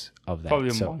waves of that. Probably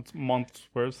a month's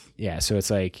worth. Yeah, so it's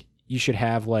like you should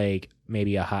have like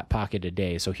maybe a Hot Pocket a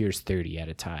day, so here's 30 at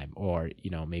a time, or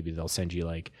maybe they'll send you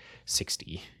like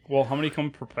 60. Well, how many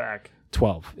come per pack?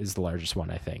 12 is the largest one,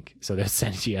 I think. So they'll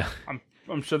send you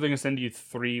I'm sure they're gonna send you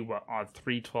three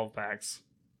 12 packs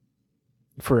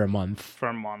for a month. for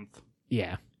a month.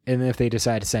 Yeah. And then if they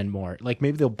decide to send more, like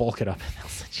maybe they'll bulk it up and they'll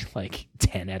send you like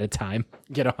 10 at a time.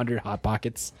 Get 100 Hot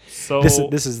Pockets. So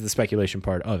This is the speculation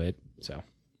part of it. So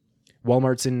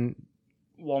Walmart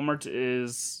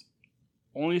is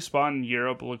only spot in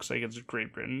Europe. It looks like it's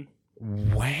Great Britain.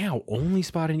 Wow, only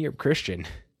spot in Europe. Christian.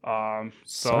 So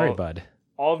Sorry, bud.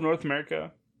 all of North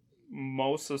America,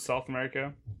 most of South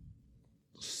America,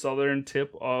 southern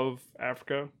tip of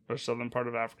Africa, or southern part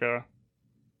of Africa,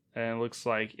 and it looks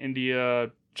like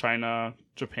India, China,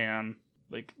 Japan,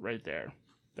 like right there.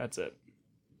 That's it.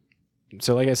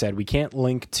 So like I said, we can't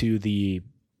link to the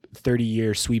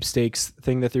 30-year sweepstakes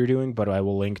thing that they're doing, but I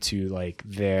will link to like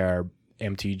their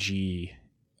MTG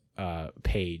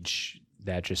page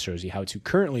that just shows you how to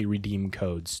currently redeem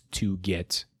codes to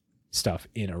get stuff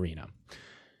in Arena.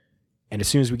 And as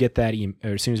soon as we get that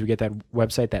as soon as we get that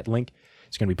website, that link,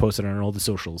 it's going to be posted on all the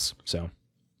socials.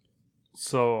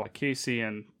 So Casey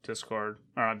and Discord,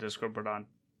 or not Discord, but on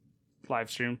live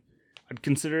stream, I'd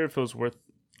consider if it was worth,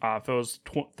 if it was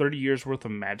 30 years worth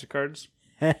of Magic cards.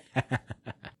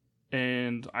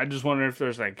 And I just wonder if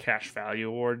there's like cash value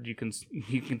award you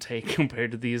can take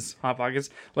compared to these Hot Pockets.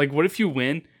 Like, what if you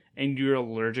win and you're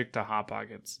allergic to Hot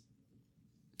Pockets?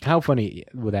 How funny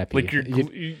would that be? Like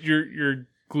you're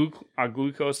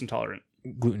glucose intolerant,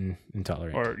 gluten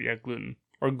intolerant, or gluten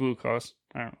or glucose.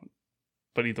 I don't know,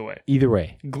 but either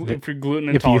way, if you're gluten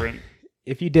intolerant.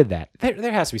 If you did that,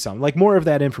 there has to be something. Like, more of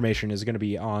that information is going to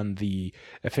be on the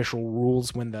official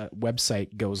rules when the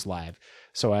website goes live.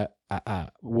 So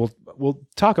we'll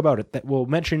talk about it. That we'll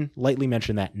lightly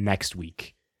mention that next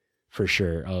week for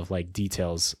sure, of like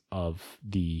details of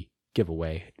the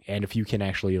giveaway, and if you can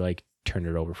actually like turn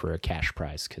it over for a cash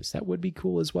prize, because that would be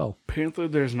cool as well. Apparently,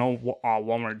 there's no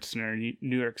Walmart near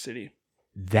New York City.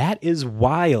 That is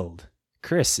wild.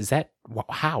 Chris, is that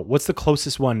how? What's the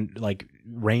closest one, like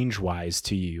range wise,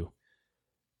 to you?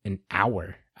 An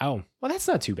hour. Oh, well, that's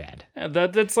not too bad. Yeah,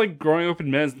 that's like growing up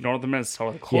in northern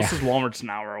Minnesota. The closest Walmart's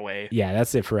an hour away. Yeah,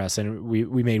 that's it for us. And we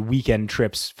made weekend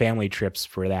trips, family trips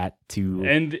for that too.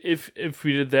 And if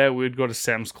we did that, we would go to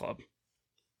Sam's Club.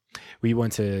 We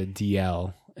went to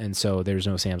DL, and so there's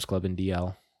no Sam's Club in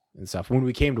DL and stuff. When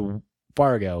we came to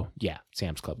Fargo, yeah,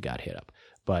 Sam's Club got hit up,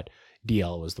 but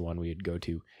DL was the one we'd go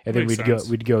to, and then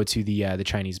we'd go to the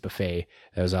Chinese buffet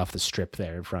that was off the strip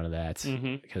there in front of that,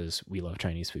 because we love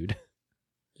Chinese food.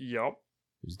 Yep,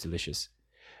 it was delicious.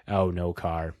 Oh, no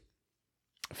car.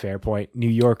 Fair point. New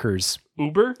Yorkers.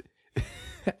 Uber.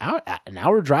 An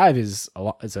hour drive is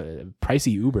a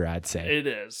pricey Uber, I'd say. It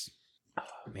is.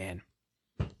 Oh, man.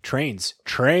 Trains.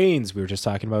 We were just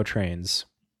talking about trains.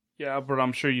 Yeah, but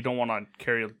I'm sure you don't want to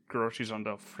carry groceries on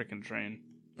the freaking train.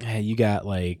 Hey, you got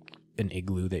like an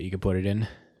igloo that you could put it in.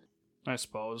 I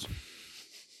suppose.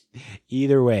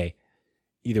 Either way,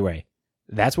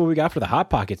 that's what we got for the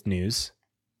Hot Pockets news.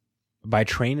 By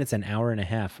train, it's an hour and a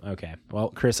half. Okay. Well,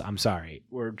 Chris, I'm sorry.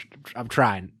 I'm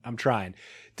trying.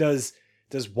 Does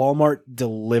Walmart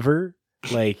deliver?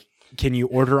 Like, can you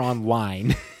order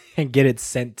online and get it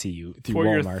sent to you through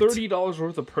Walmart? For your $30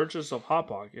 worth of purchase of Hot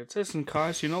Pockets, it doesn't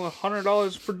cost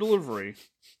 $100 for delivery.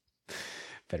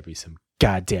 Better be some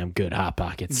goddamn good Hot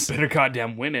Pockets. Better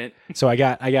goddamn win it. So I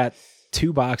got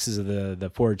 2 boxes of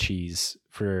the 4 cheese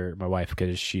for my wife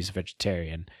because she's a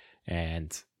vegetarian,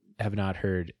 and have not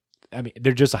heard. I mean,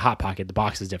 they're just a Hot Pocket. The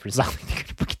box is different. It's not like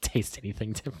they're gonna taste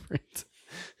anything different.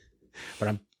 But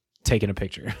I'm taking a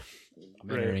picture.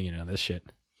 I'm entering this shit.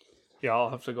 Yeah,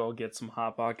 I'll have to go get some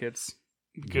Hot Pockets.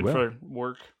 Good Well, for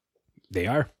work. They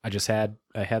are.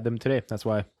 I had them today. That's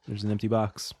why there's an empty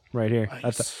box right here. Nice.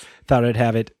 I thought I'd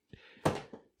have it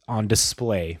on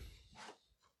display.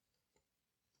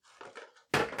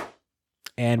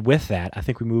 And with that, I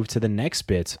think we move to the next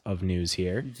bit of news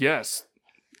here. Yes.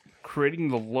 Creating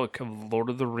the look of Lord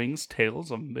of the Rings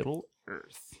Tales of Middle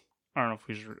Earth. I don't know if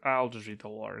we should... I'll just read the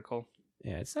whole article.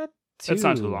 Yeah, it's not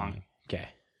too long. Okay.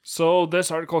 So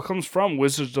this article comes from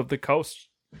Wizards of the Coast.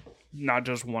 Not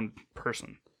just one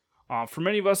person. For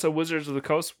many of us at Wizards of the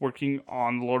Coast, working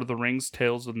on Lord of the Rings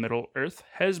Tales of Middle Earth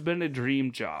has been a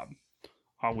dream job.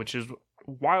 Which is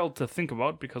wild to think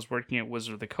about because working at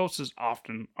Wizards of the Coast is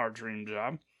often our dream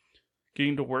job.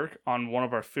 Getting to work on one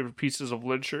of our favorite pieces of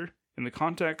literature in the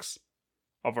context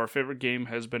of our favorite game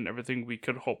has been everything we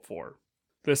could hope for.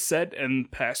 The set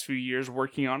and past few years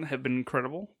working on it have been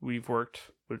incredible. We've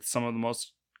worked with some of the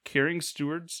most caring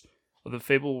stewards of the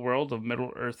Fable world of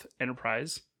Middle-earth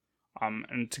Enterprise.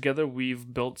 And together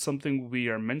we've built something we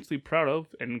are immensely proud of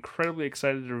and incredibly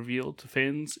excited to reveal to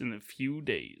fans in a few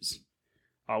days.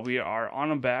 We are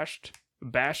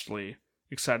unabashedly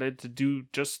excited to do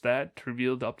just that, to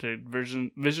reveal the updated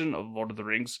vision of Lord of the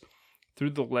Rings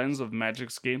through the lens of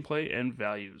Magic's gameplay and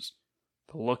values.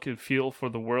 The look and feel for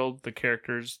the world, the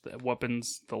characters, the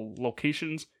weapons, the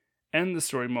locations, and the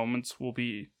story moments will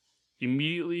be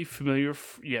immediately familiar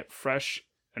yet fresh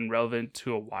and relevant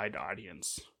to a wide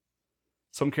audience.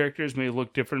 Some characters may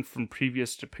look different from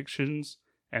previous depictions,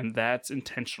 and that's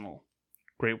intentional.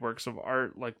 Great works of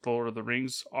art like The Lord of the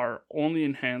Rings are only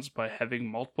enhanced by having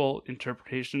multiple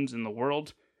interpretations in the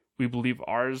world. We believe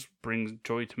ours brings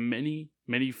joy to many,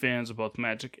 many fans of both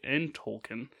Magic and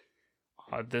Tolkien.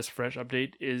 This fresh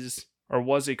update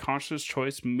was a conscious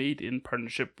choice made in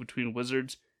partnership between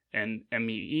Wizards and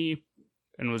MEE,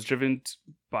 and was driven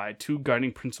by two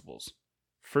guiding principles.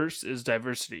 First is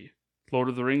diversity. Lord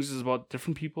of the Rings is about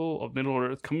different people of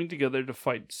Middle-earth coming together to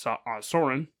fight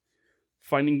Sauron,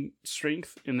 finding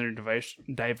strength in their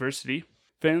diversity.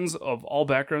 Fans of all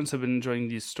backgrounds have been enjoying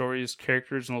these stories,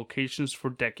 characters, and locations for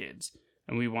decades,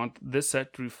 and we want this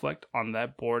set to reflect on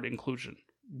that broad inclusion.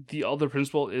 The other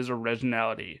principle is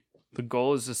originality. The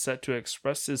goal is the set to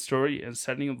express the story and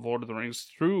setting of Lord of the Rings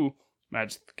through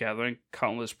Magic the Gathering.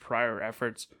 Countless prior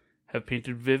efforts have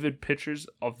painted vivid pictures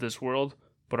of this world,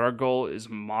 but our goal is a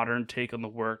modern take on the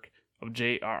work of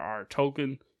J.R.R.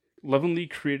 Tolkien, lovingly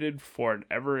created for an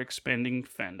ever-expanding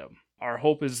fandom. Our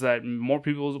hope is that more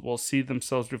people will see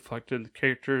themselves reflected in the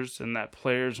characters and that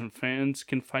players and fans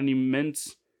can find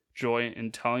immense joy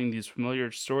in telling these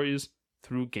familiar stories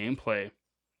through gameplay.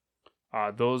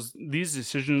 These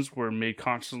decisions were made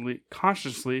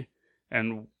consciously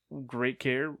and great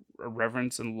care,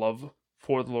 reverence, and love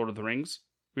for the Lord of the Rings.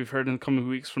 We've heard in the coming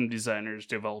weeks from designers,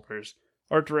 developers,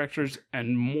 art directors,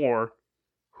 and more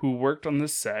who worked on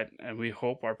this set, and we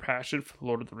hope our passion for the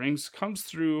Lord of the Rings comes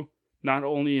through not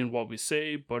only in what we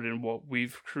say, but in what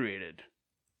we've created.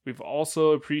 We're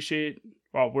also appreciative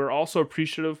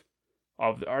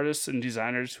of the artists and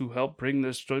designers who helped bring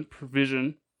this joint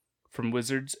vision from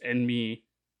Wizards and me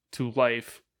to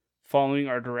life, following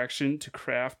our direction to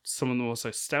craft some of the most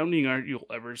astounding art you'll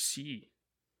ever see.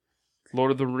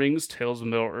 Lord of the Rings Tales of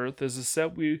Middle-earth is a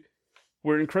set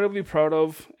we're incredibly proud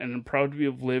of and proud to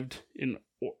have lived in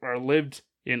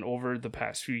over the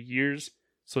past few years.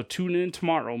 So tune in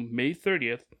tomorrow, May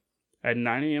 30th at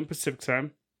 9 a.m. Pacific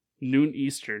Time, noon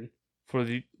Eastern, for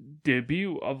the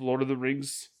debut of Lord of the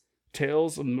Rings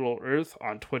Tales of Middle-earth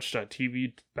on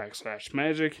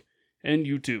twitch.tv/magic and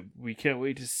YouTube. We can't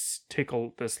wait to take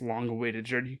this long-awaited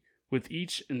journey with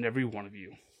each and every one of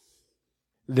you.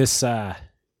 This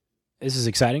is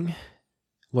exciting.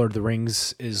 Lord of the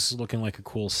Rings is looking like a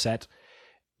cool set.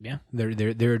 Yeah,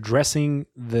 they're addressing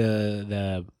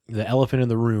the elephant in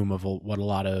the room of what a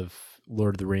lot of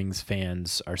Lord of the Rings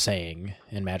fans are saying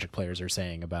and Magic players are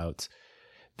saying about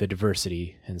the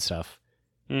diversity and stuff.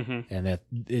 Mm-hmm. And that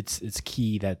it's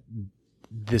key that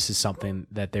this is something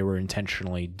that they were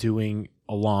intentionally doing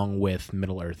along with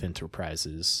Middle-earth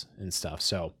Enterprises and stuff.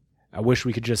 So I wish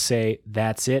we could just say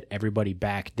that's it. Everybody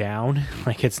back down.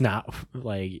 Like it's not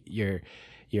like your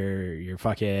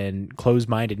fucking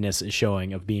closed-mindedness is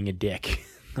showing of being a dick.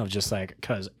 Of just like,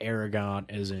 because Aragorn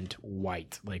isn't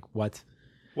white. Like, what?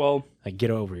 Well, like,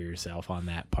 get over yourself on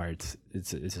that part.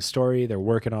 It's a story. They're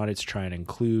working on it. It's trying to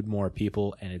include more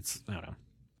people, and it's, I don't know.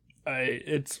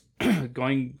 It's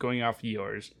going off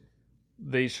yours.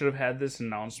 they should have had this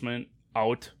announcement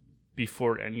out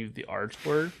before any of the arts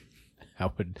were. I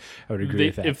would agree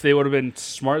with that. If they would have been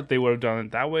smart, they would have done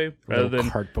it that way rather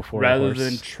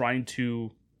than trying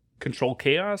to control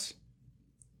chaos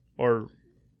or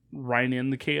rein in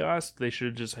the chaos. They should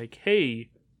have just like, hey,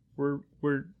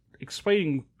 we're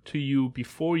explaining to you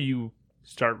before you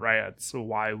start riots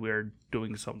why we're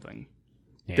doing something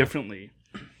differently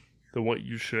than what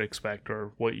you should expect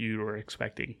or what you were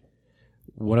expecting.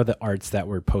 One of the arts that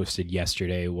were posted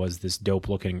yesterday was this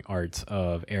dope-looking art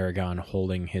of Aragon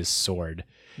holding his sword.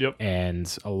 Yep.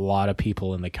 And a lot of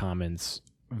people in the comments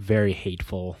very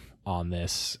hateful on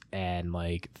this and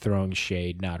like throwing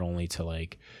shade not only to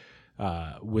like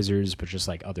Wizards but just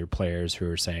like other players who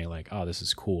are saying like, oh, this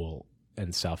is cool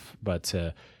and stuff, but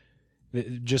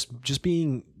just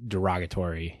being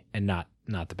derogatory and not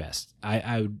the best.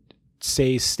 I would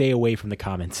say stay away from the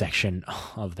comment section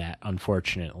of that,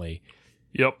 unfortunately.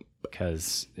 Yep.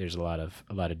 Because there's a lot of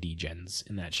degens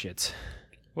in that shit.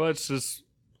 Well, it's just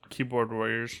keyboard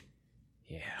warriors.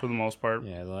 Yeah. For the most part.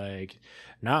 Yeah, like,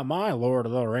 not my Lord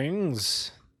of the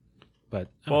Rings. But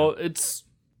it's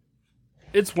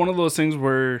one of those things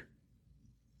where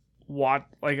I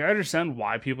understand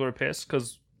why people are pissed,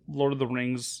 because Lord of the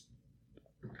Rings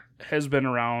has been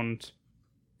around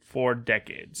for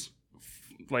decades.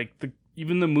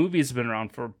 Even the movies have been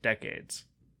around for decades.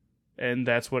 And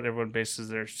that's what everyone bases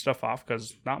their stuff off,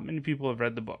 because not many people have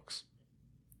read the books.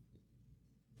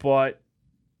 But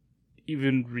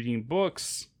even reading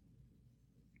books,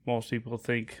 most people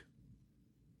think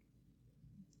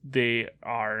they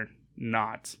are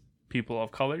not people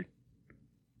of color,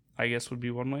 I guess would be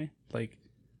one way. Like,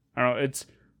 I don't know, it's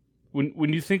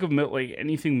when you think of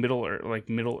anything Middle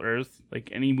Earth, like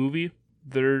any movie,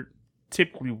 they're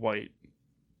typically white,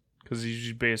 because it's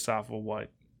usually based off of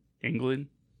what, England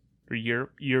or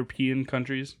European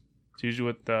countries. It's usually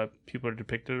what the people are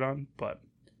depicted on. But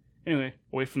anyway,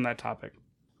 away from that topic.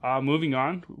 Moving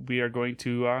on, we are going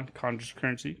to Conjure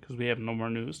Currency because we have no more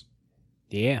news.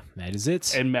 Yeah, that is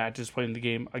it. And Matt is playing the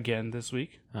game again this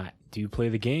week. I do play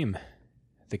the game,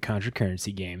 the Conjure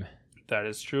Currency game. That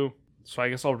is true. So I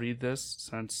guess I'll read this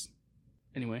since,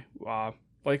 anyway,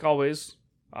 like always,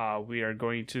 we are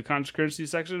going to the Conjure Currency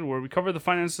section where we cover the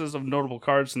finances of notable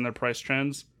cards and their price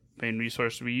trends. The main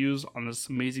resource we use on this is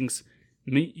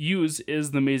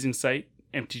the amazing site,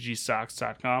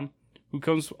 mtgstocks.com, who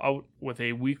comes out with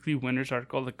a weekly winners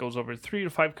article that goes over 3 to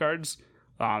 5 cards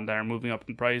that are moving up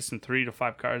in price and 3 to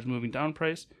 5 cards moving down in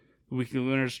price. The weekly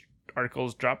winners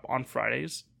articles drop on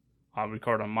Fridays,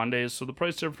 record on Mondays, so the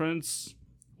price difference,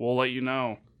 we'll let you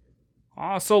know.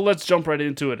 So let's jump right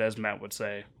into it, as Matt would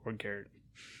say, or Garrett,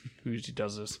 who usually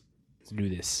does this. Let's do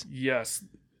this. Yes.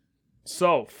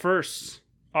 So, first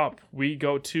up, we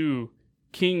go to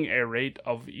King Aerate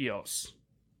of EOS.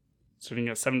 Sitting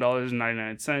at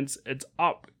 $7.99. It's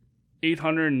up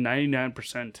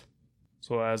 899%.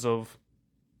 So as of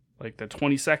like the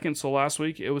 22nd, so last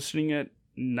week, it was sitting at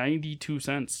 92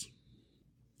 cents.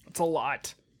 That's a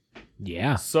lot.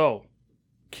 Yeah. So,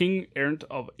 King Errant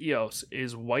of Eos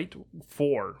is white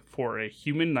 4 for a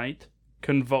human knight.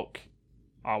 Convoke.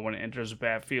 When it enters the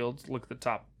battlefield, look at the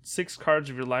top 6 cards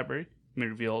of your library. You may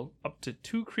reveal up to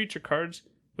 2 creature cards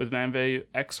with mana value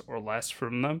X or less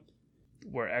from them,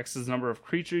 where X is the number of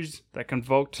creatures that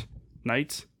convoked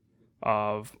Knight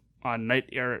of Knight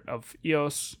Errant of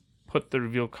Eos. Put the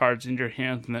revealed cards in your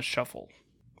hand and then shuffle.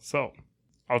 So,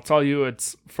 I'll tell you,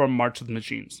 it's from March of the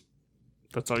Machines.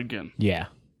 That's all again. Yeah.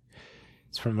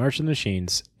 It's from March of the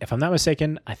Machines. If I'm not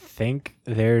mistaken, I think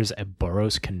there's a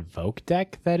Boros Convoke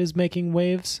deck that is making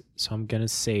waves. So I'm going to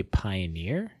say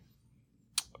Pioneer.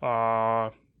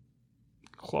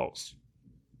 Close.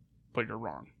 But you're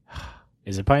wrong.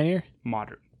 Is it Pioneer?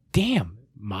 Modern. Damn.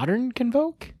 Modern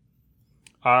Convoke?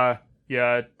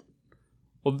 Yeah.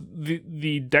 Well,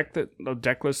 the deck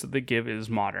list that they give is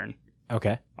modern.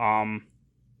 Okay.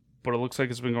 But it looks like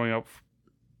it's been going up.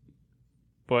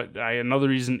 But another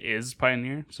reason is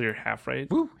Pioneer, so you're half right.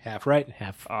 Woo, half right,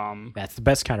 half. That's the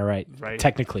best kind of right. Right.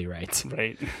 Technically right.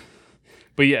 Right.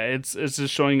 But yeah, it's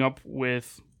just showing up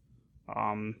with,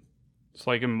 it's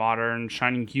like in modern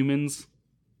Shining Humans.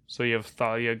 So you have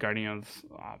Thalia, Guardian of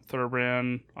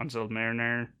Thurbrand, Unsettled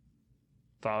Mariner.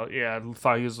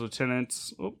 Thalia's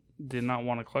Lieutenants. Oh, did not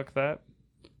want to collect that.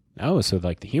 Oh, so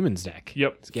like the Humans deck.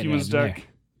 Yep, Humans deck.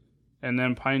 And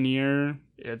then Pioneer,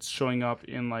 it's showing up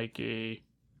in like a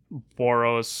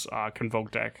Boros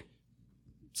Convoke deck.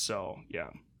 So, yeah.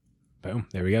 Boom.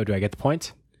 There we go. Do I get the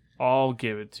point? I'll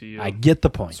give it to you. I get the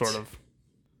point. Sort of.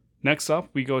 Next up,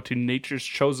 we go to Nature's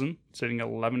Chosen, sitting at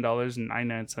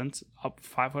 $11.99, up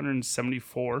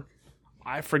 574.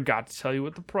 I forgot to tell you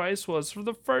what the price was for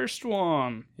the first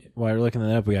one. While we're looking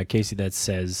that up, we got Casey that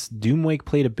says Doomwake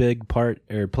played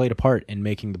a part in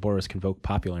making the Boros Convoke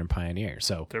popular in Pioneer.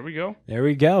 So There we go. there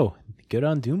we go. Good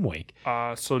on Doomwake.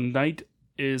 So Knight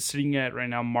is sitting at right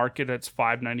now market at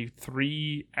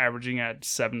 $593, averaging at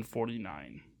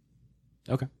 $749.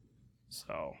 Okay.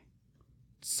 So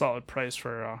solid price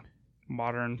for a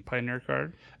modern Pioneer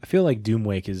card. I feel like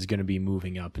Doomwake is going to be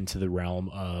moving up into the realm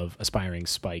of aspiring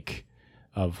Spike,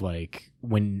 of like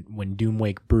when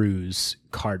Doomwake brews,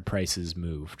 card prices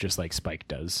move just like Spike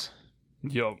does.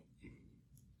 Yup.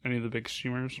 Any of the big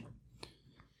streamers.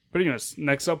 But anyways,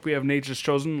 next up we have Nature's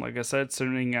Chosen. Like I said,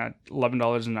 sitting at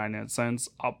 $11.99,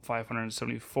 up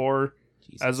 $574.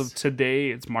 Jesus. As of today,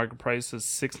 its market price is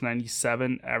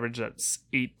 $6.97, average at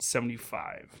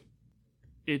 $8.75.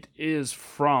 It is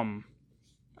from.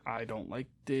 I don't like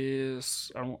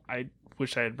this. I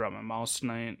wish I had brought my mouse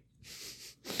tonight.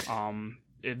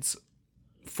 It's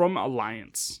from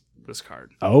Alliance. This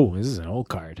card. Oh, this is an old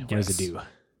card. What does it Yes. do?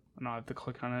 Now I have to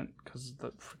click on it because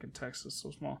the freaking text is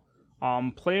so small.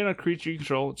 Playing a creature you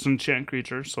control. It's an enchant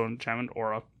creature, so enchantment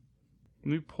aura. Let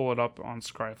me pull it up on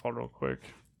Scryfall real quick,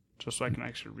 just so I can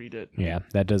actually read it. Yeah,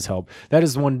 that does help. That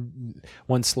is one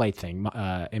slight thing.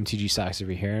 MTG Stocks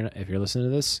over here. If you're listening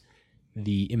to this,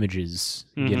 the images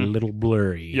get a little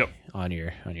blurry. Yep. on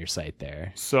your site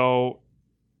there. So,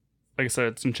 like I said,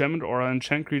 it's enchantment aura.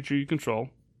 Enchant creature you control.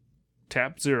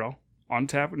 Tap 0.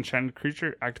 Untap enchanted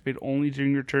creature. Activate only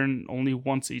during your turn. Only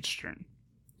once each turn.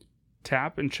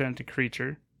 Tap enchanted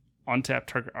creature. Untap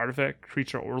target artifact,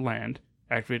 creature, or land.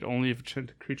 Activate only if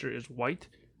enchanted creature is white.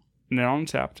 Now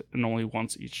untapped and only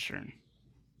once each turn.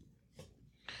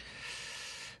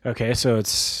 Okay, so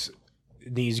it's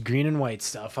these green and white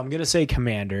stuff. I'm gonna say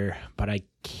commander, but I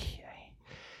can't.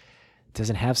 Does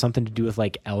it have something to do with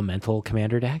like elemental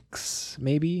commander decks?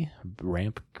 Maybe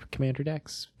ramp commander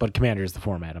decks, but commander is the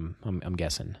format. I'm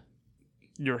guessing.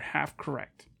 You're half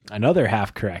correct. Another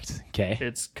half correct. Okay.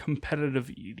 It's competitive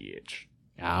EDH.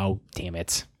 Oh, damn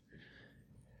it.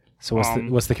 So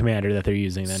what's the commander that they're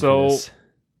using then? So, for this?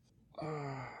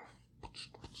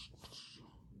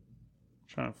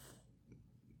 Trying to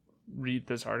read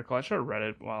this article. I should have read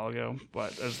it a while ago,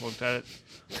 but I just looked at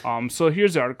it. So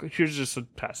here's the article. Here's just a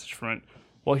passage from it.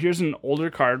 Well, here's an older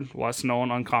card, less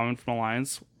known, uncommon from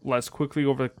Alliance. Let's quickly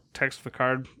go over the text of the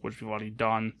card, which we've already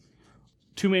done.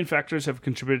 Two main factors have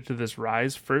contributed to this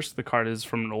rise. First, the card is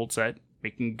from an old set,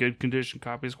 making good condition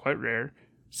copies quite rare.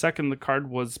 Second, the card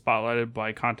was spotlighted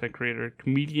by content creator,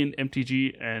 comedian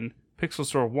MTG, and Pixel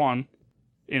Store 1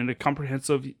 in a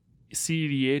comprehensive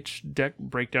CEDH deck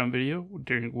breakdown video,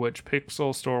 during which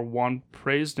Pixel Store 1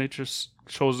 praised Nature's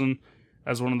Chosen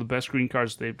as one of the best green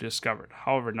cards they've discovered.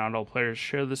 However, not all players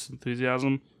share this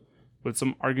enthusiasm, with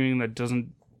some arguing that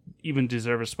doesn't even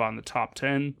deserve a spot in the top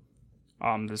 10.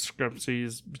 The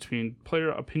discrepancies between player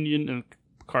opinion and the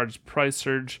card's price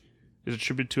surge is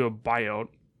attributed to a buyout,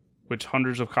 which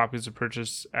hundreds of copies are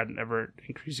purchased at an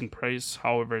ever-increasing price.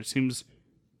 However, it seems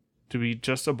to be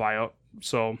just a buyout,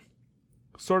 so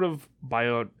sort of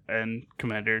buyout and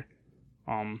commander.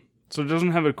 So it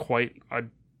doesn't have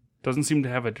doesn't seem to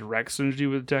have a direct synergy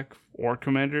with deck or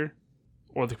commander,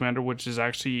 or the commander, which is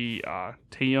actually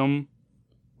Teum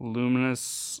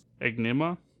Luminous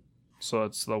Enigma. So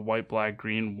it's the white, black,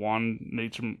 green one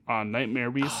Nightmare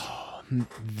Beast.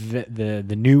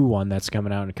 The new one that's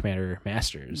coming out in Commander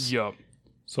Masters. Yup.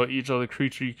 So each other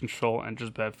creature you control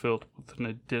enters battlefield with an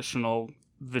additional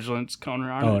vigilance counter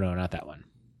on it. Oh no, not that one.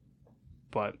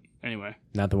 But anyway.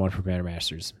 Not the one for Commander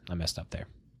Masters. I messed up there.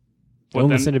 But Don't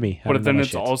then, listen to me. I But don't know then my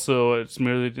it's shit. it's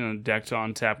merely in a deck to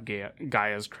untap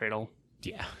Gaia's Cradle.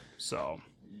 Yeah. So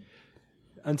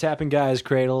Untapping Guy's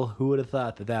Cradle. Who would have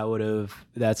thought that would have?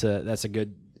 That's a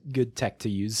good tech to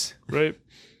use. right.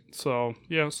 So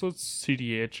yeah, so it's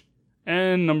CDH.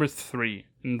 And number 3,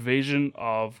 Invasion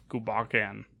of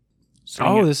Gubakan. This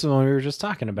is the one we were just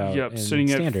talking about. Yep, in sitting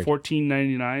standard. at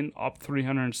 $14.99, up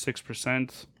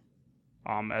 306%.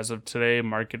 As of today,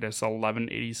 market is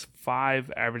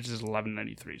 $11.85, average is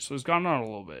 $11.93. So it's gone down a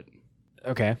little bit.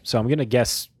 Okay, so I'm gonna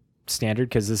guess standard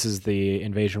because this is the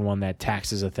invasion one that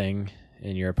taxes a thing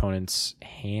in your opponent's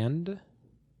hand,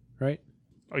 right?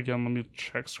 Again, let me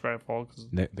check Scryfall.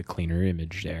 The cleaner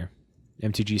image there.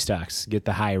 MTG Stocks, get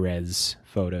the high res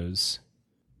photos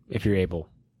if you're able.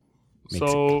 Makes it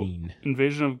So, clean.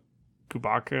 Invasion of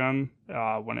Gubakan,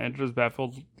 when it enters the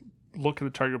battlefield, look at the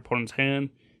target opponent's hand.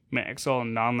 You may exile a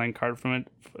non-land card from it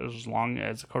as long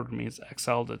as the card remains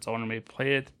exiled. Its owner may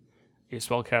play it. A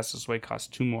spell cast this way costs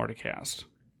 2 more to cast.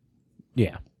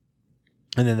 Yeah,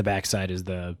 and then the backside is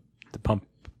the pump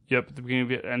Yep, at the beginning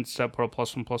of your end step, put a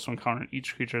 +1/+1 counter on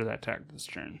each creature that attacked this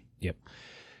turn. Yep.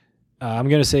 I'm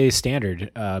going to say standard,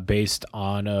 based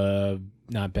on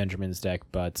not Benjamin's deck,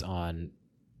 but on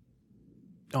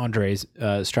Andre's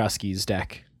Strasky's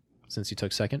deck, since he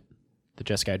took second, the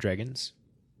Jeskai Dragons.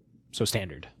 So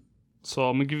standard. So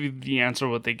I'm going to give you the answer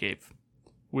what they gave.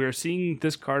 We are seeing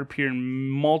this card appear in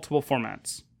multiple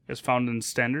formats. It's found in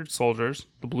Standard Soldiers,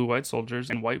 the blue-white soldiers,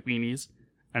 and white weenies.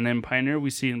 And in Pioneer, we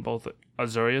see in both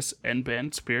Azorius and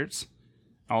Banned Spirits.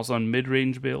 Also in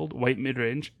mid-range build, white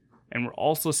mid-range. And we're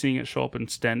also seeing it show up in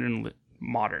Standard and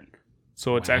Modern.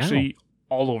 So it's actually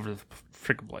all over the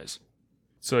freaking place.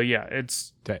 So yeah,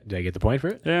 it's... Do I get the point for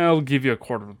it? Yeah, I'll give you a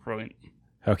quarter of a point.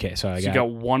 Okay, so you got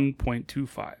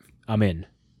 1.25. I'm in.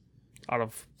 Out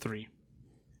of 3.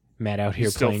 Matt out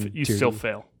here playing dirty. You still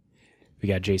fail. We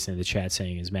got Jason in the chat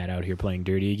saying, is Matt out here playing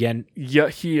dirty again? Yeah,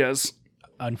 he is.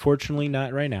 Unfortunately,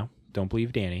 not right now. Don't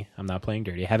believe Danny. I'm not playing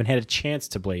dirty. I haven't had a chance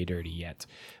to play dirty yet,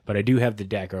 but I do have the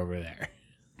deck over there.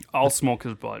 I'll smoke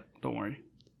his butt. Don't worry.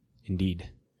 Indeed.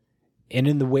 And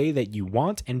in the way that you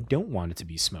want and don't want it to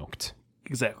be smoked.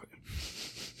 Exactly.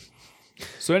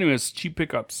 So anyways, cheap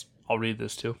pickups. I'll read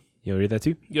this too. You'll read that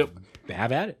too? Yep.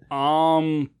 Have at it.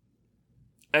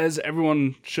 As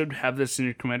everyone should have this in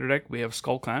your commander deck, we have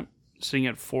Skull Clamp sitting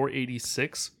at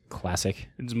 486. Classic.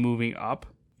 It's moving up.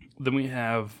 Then we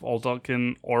have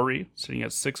Aldalkin Ori sitting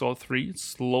at 603,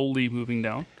 slowly moving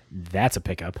down. That's a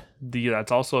pickup.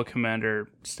 That's also a commander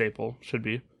staple, should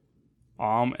be.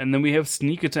 And then we have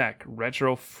Sneak Attack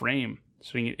Retro Frame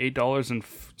sitting at $8 and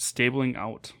stabling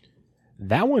out.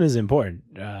 That one is important.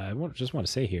 I just want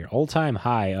to say here, all-time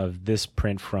high of this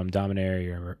print from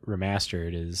Dominaria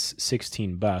Remastered is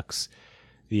 $16.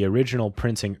 The original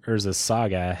printing Urza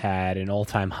Saga had an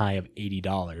all-time high of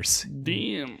 $80.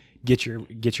 Damn. Get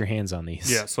your hands on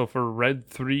these. Yeah, so for red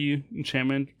 3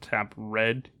 enchantment, tap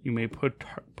red. You may put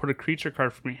a creature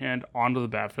card from your hand onto the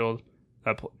battlefield.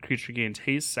 That creature gains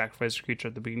haste. Sacrifice a creature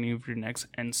at the beginning of your next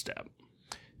end step.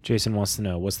 Jason wants to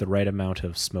know, what's the right amount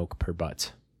of smoke per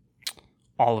butt?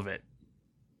 All of it.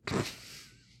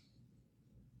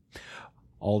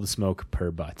 All the smoke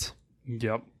per butt.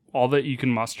 Yep. All that you can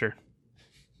muster.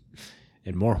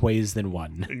 In more ways than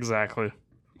one. Exactly.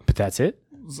 But that's it?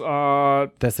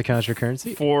 That's the contra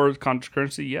currency? For contra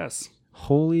currency, yes.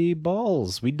 Holy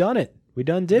balls. We done it. We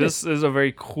did it. This is a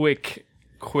very quick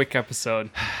episode.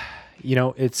 You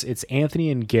know, it's Anthony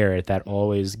and Garrett that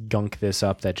always gunk this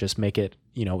up, that just make it,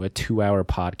 a 2-hour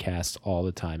podcast all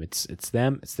the time. It's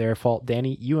them. It's their fault.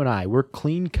 Danny, you and I, we're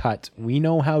clean cut. We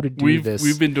know how to do this.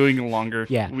 We've been doing it longer.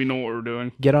 Yeah. We know what we're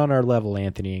doing. Get on our level,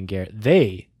 Anthony and Garrett.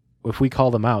 If we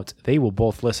call them out, they will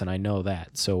both listen. I know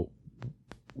that. So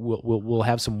we'll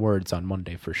have some words on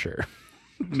Monday for sure.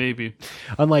 Maybe.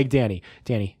 Unlike Danny.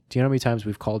 Danny, do you know how many times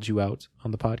we've called you out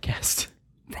on the podcast?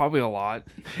 Probably a lot.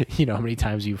 You know how many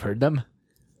times you've heard them?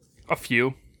 A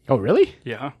few. Oh, really?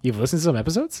 Yeah. You've listened to some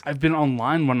episodes? I've been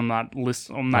online when I'm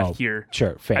not here.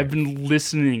 Sure, fair. I've been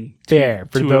listening to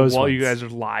those it while ones. you guys are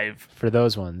live. For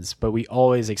those ones, but we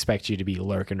always expect you to be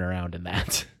lurking around in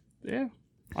that. Yeah.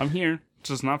 I'm here,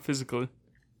 just not physically.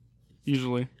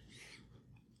 Usually.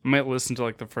 I might listen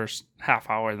to the first half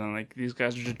hour, then these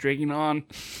guys are just dragging on.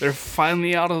 They're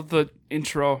finally out of the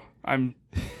intro.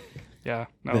 Yeah,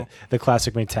 no. The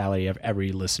classic mentality of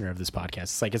every listener of this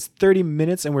podcast. It's 30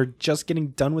 minutes and we're just getting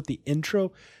done with the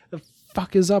intro. The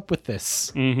fuck is up with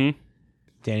this? Mm-hmm.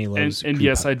 Danny loves and group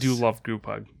yes, hugs. I do love group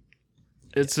hug.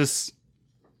 It's just,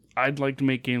 I'd like to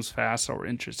make games fast or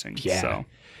interesting. Yeah. So.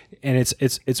 And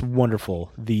it's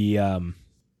wonderful. The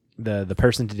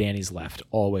person to Danny's left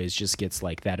always just gets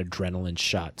that adrenaline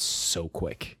shot so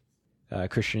quick.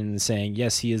 Christian is saying,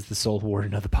 yes, he is the soul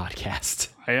warden of the podcast.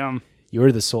 I am.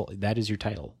 You're the soul. That is your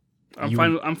title. I'm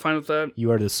fine with that.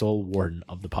 You are the soul warden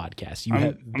of the podcast.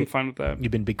 I'm fine with that.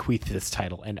 You've been bequeathed this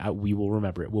title, and we will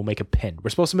remember it. We'll make a pin. We're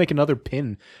supposed to make another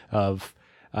pin of.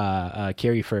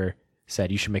 Carrie Fur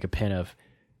said you should make a pin of.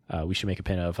 We should make a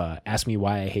pin of. Ask me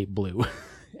why I hate blue,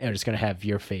 and it's gonna have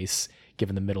your face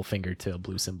giving the middle finger to a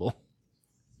blue symbol.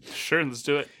 Sure, let's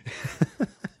do it.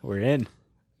 We're in.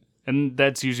 And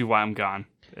that's usually why I'm gone,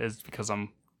 is because I'm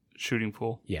shooting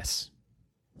pool. Yes.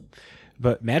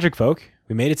 But Magic Folk,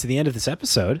 we made it to the end of this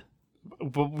episode.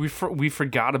 But we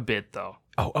forgot a bit though.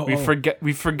 We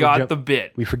forgot the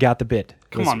bit. We forgot the bit.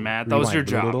 Come on, Matt. That was your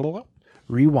job.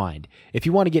 Rewind. If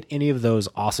you want to get any of those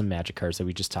awesome Magic cards that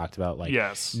we just talked about,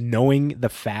 yes. Knowing the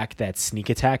fact that Sneak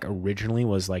Attack originally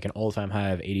was an all-time high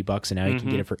of $80, and now you can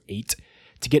get it for $8.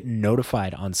 To get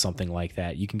notified on something like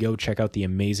that, you can go check out the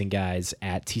amazing guys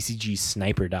at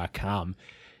tcgsniper.com.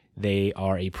 They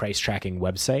are a price tracking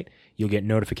website. You'll get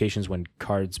notifications when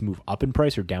cards move up in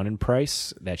price or down in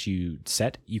price that you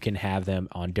set. You can have them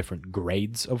on different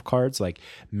grades of cards like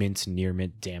mint, near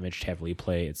mint, damaged, heavily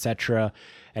play, etc.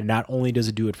 And not only does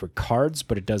it do it for cards,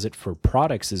 but it does it for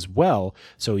products as well.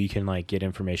 So you can like get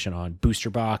information on booster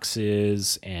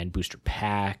boxes and booster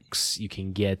packs. You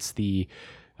can get the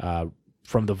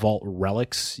from the vault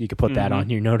relics. You can put that on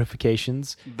your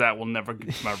notifications. That will never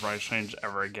get my price change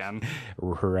ever again.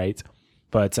 Right.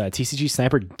 But TCG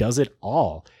Sniper does it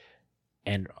all.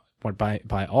 And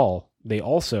by all, they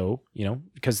also,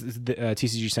 because the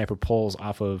TCG Sniper pulls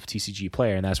off of TCG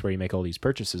Player, and that's where you make all these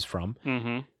purchases from.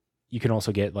 Mm-hmm. You can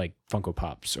also get like Funko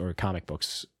Pops or comic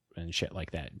books and shit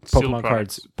like that. Sealed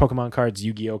Pokemon cards,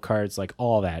 Yu-Gi-Oh cards, like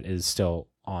all that is still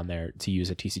on there to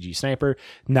use at TCG Sniper,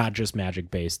 not just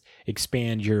Magic based.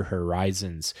 Expand your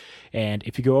horizons. And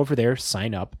if you go over there,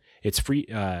 sign up. It's free.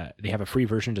 They have a free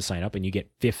version to sign up, and you get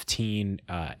 15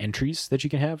 entries that you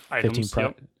can have. Items,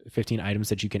 15 items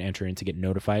that you can enter in to get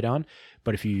notified on.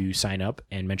 But if you sign up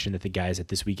and mention that the guys at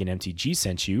This Week in MTG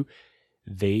sent you,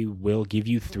 they will give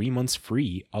you 3 months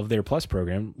free of their Plus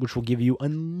program, which will give you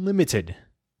unlimited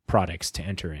products to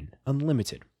enter in.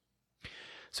 Unlimited.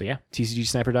 So yeah,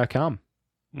 TCGSniper.com.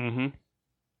 Mm-hmm.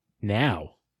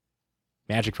 Now,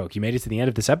 Magic Folk, you made it to the end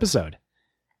of this episode.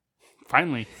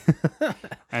 Finally.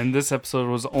 And this episode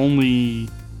was only,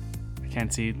 I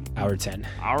can't see. Hour 10.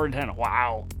 Hour 10.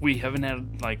 Wow. We haven't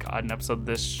had like an episode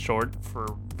this short for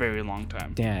a very long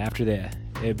time. Yeah, after that,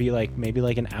 it'd be like maybe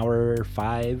like an hour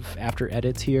 5 after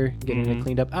edits here, getting it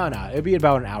cleaned up. Oh no, it'd be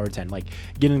about an hour 10, like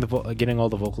getting all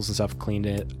the vocals and stuff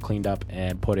cleaned up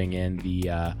and putting in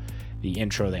the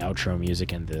intro, the outro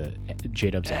music, and the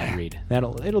J-Dub's ad read.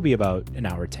 It'll be about an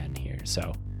hour 10 here.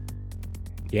 So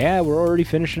yeah, we're already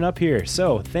finishing up here.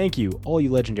 So thank you, all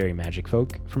you legendary Magic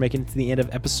folk, for making it to the end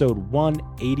of episode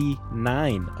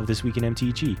 189 of This Week in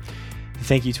MTG.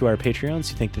 Thank you to our Patreons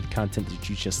who think that the content that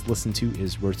you just listened to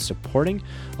is worth supporting.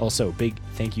 Also, big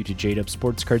thank you to J-Dub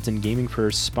Sports Cards and Gaming for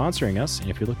sponsoring us. And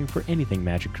if you're looking for anything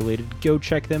Magic related, go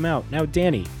check them out. Now,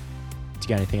 Danny, do you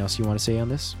got anything else you want to say on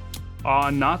this?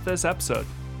 Not this episode.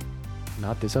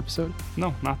 Not this episode?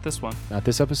 No, not this one. Not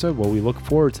this episode? Well, we look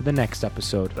forward to the next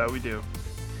episode. That we do.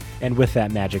 And with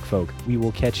that, Magic folk, we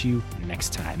will catch you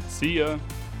next time. See ya.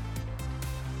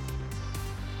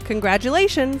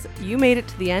 Congratulations! You made it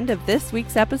to the end of this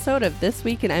week's episode of This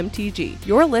Week in MTG.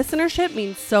 Your listenership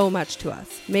means so much to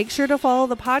us. Make sure to follow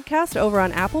the podcast over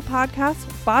on Apple Podcasts,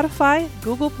 Spotify,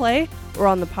 Google Play, or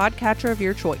on the podcatcher of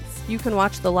your choice. You can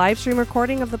watch the live stream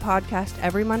recording of the podcast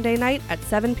every Monday night at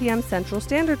 7 p.m. Central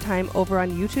Standard Time over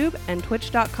on YouTube and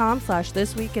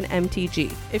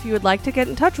twitch.com/thisweekinmtg. If you would like to get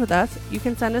in touch with us, you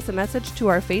can send us a message to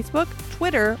our Facebook,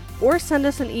 Twitter, or send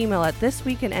us an email at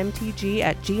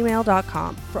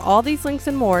thisweekinmtg@gmail.com. For all these links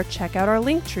and more, check out our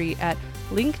link tree at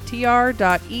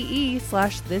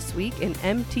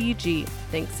linktr.ee/thisweekinmtg.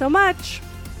 Thanks so much!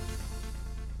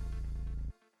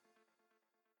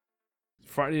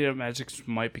 Friday Night Magic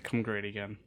might become great again.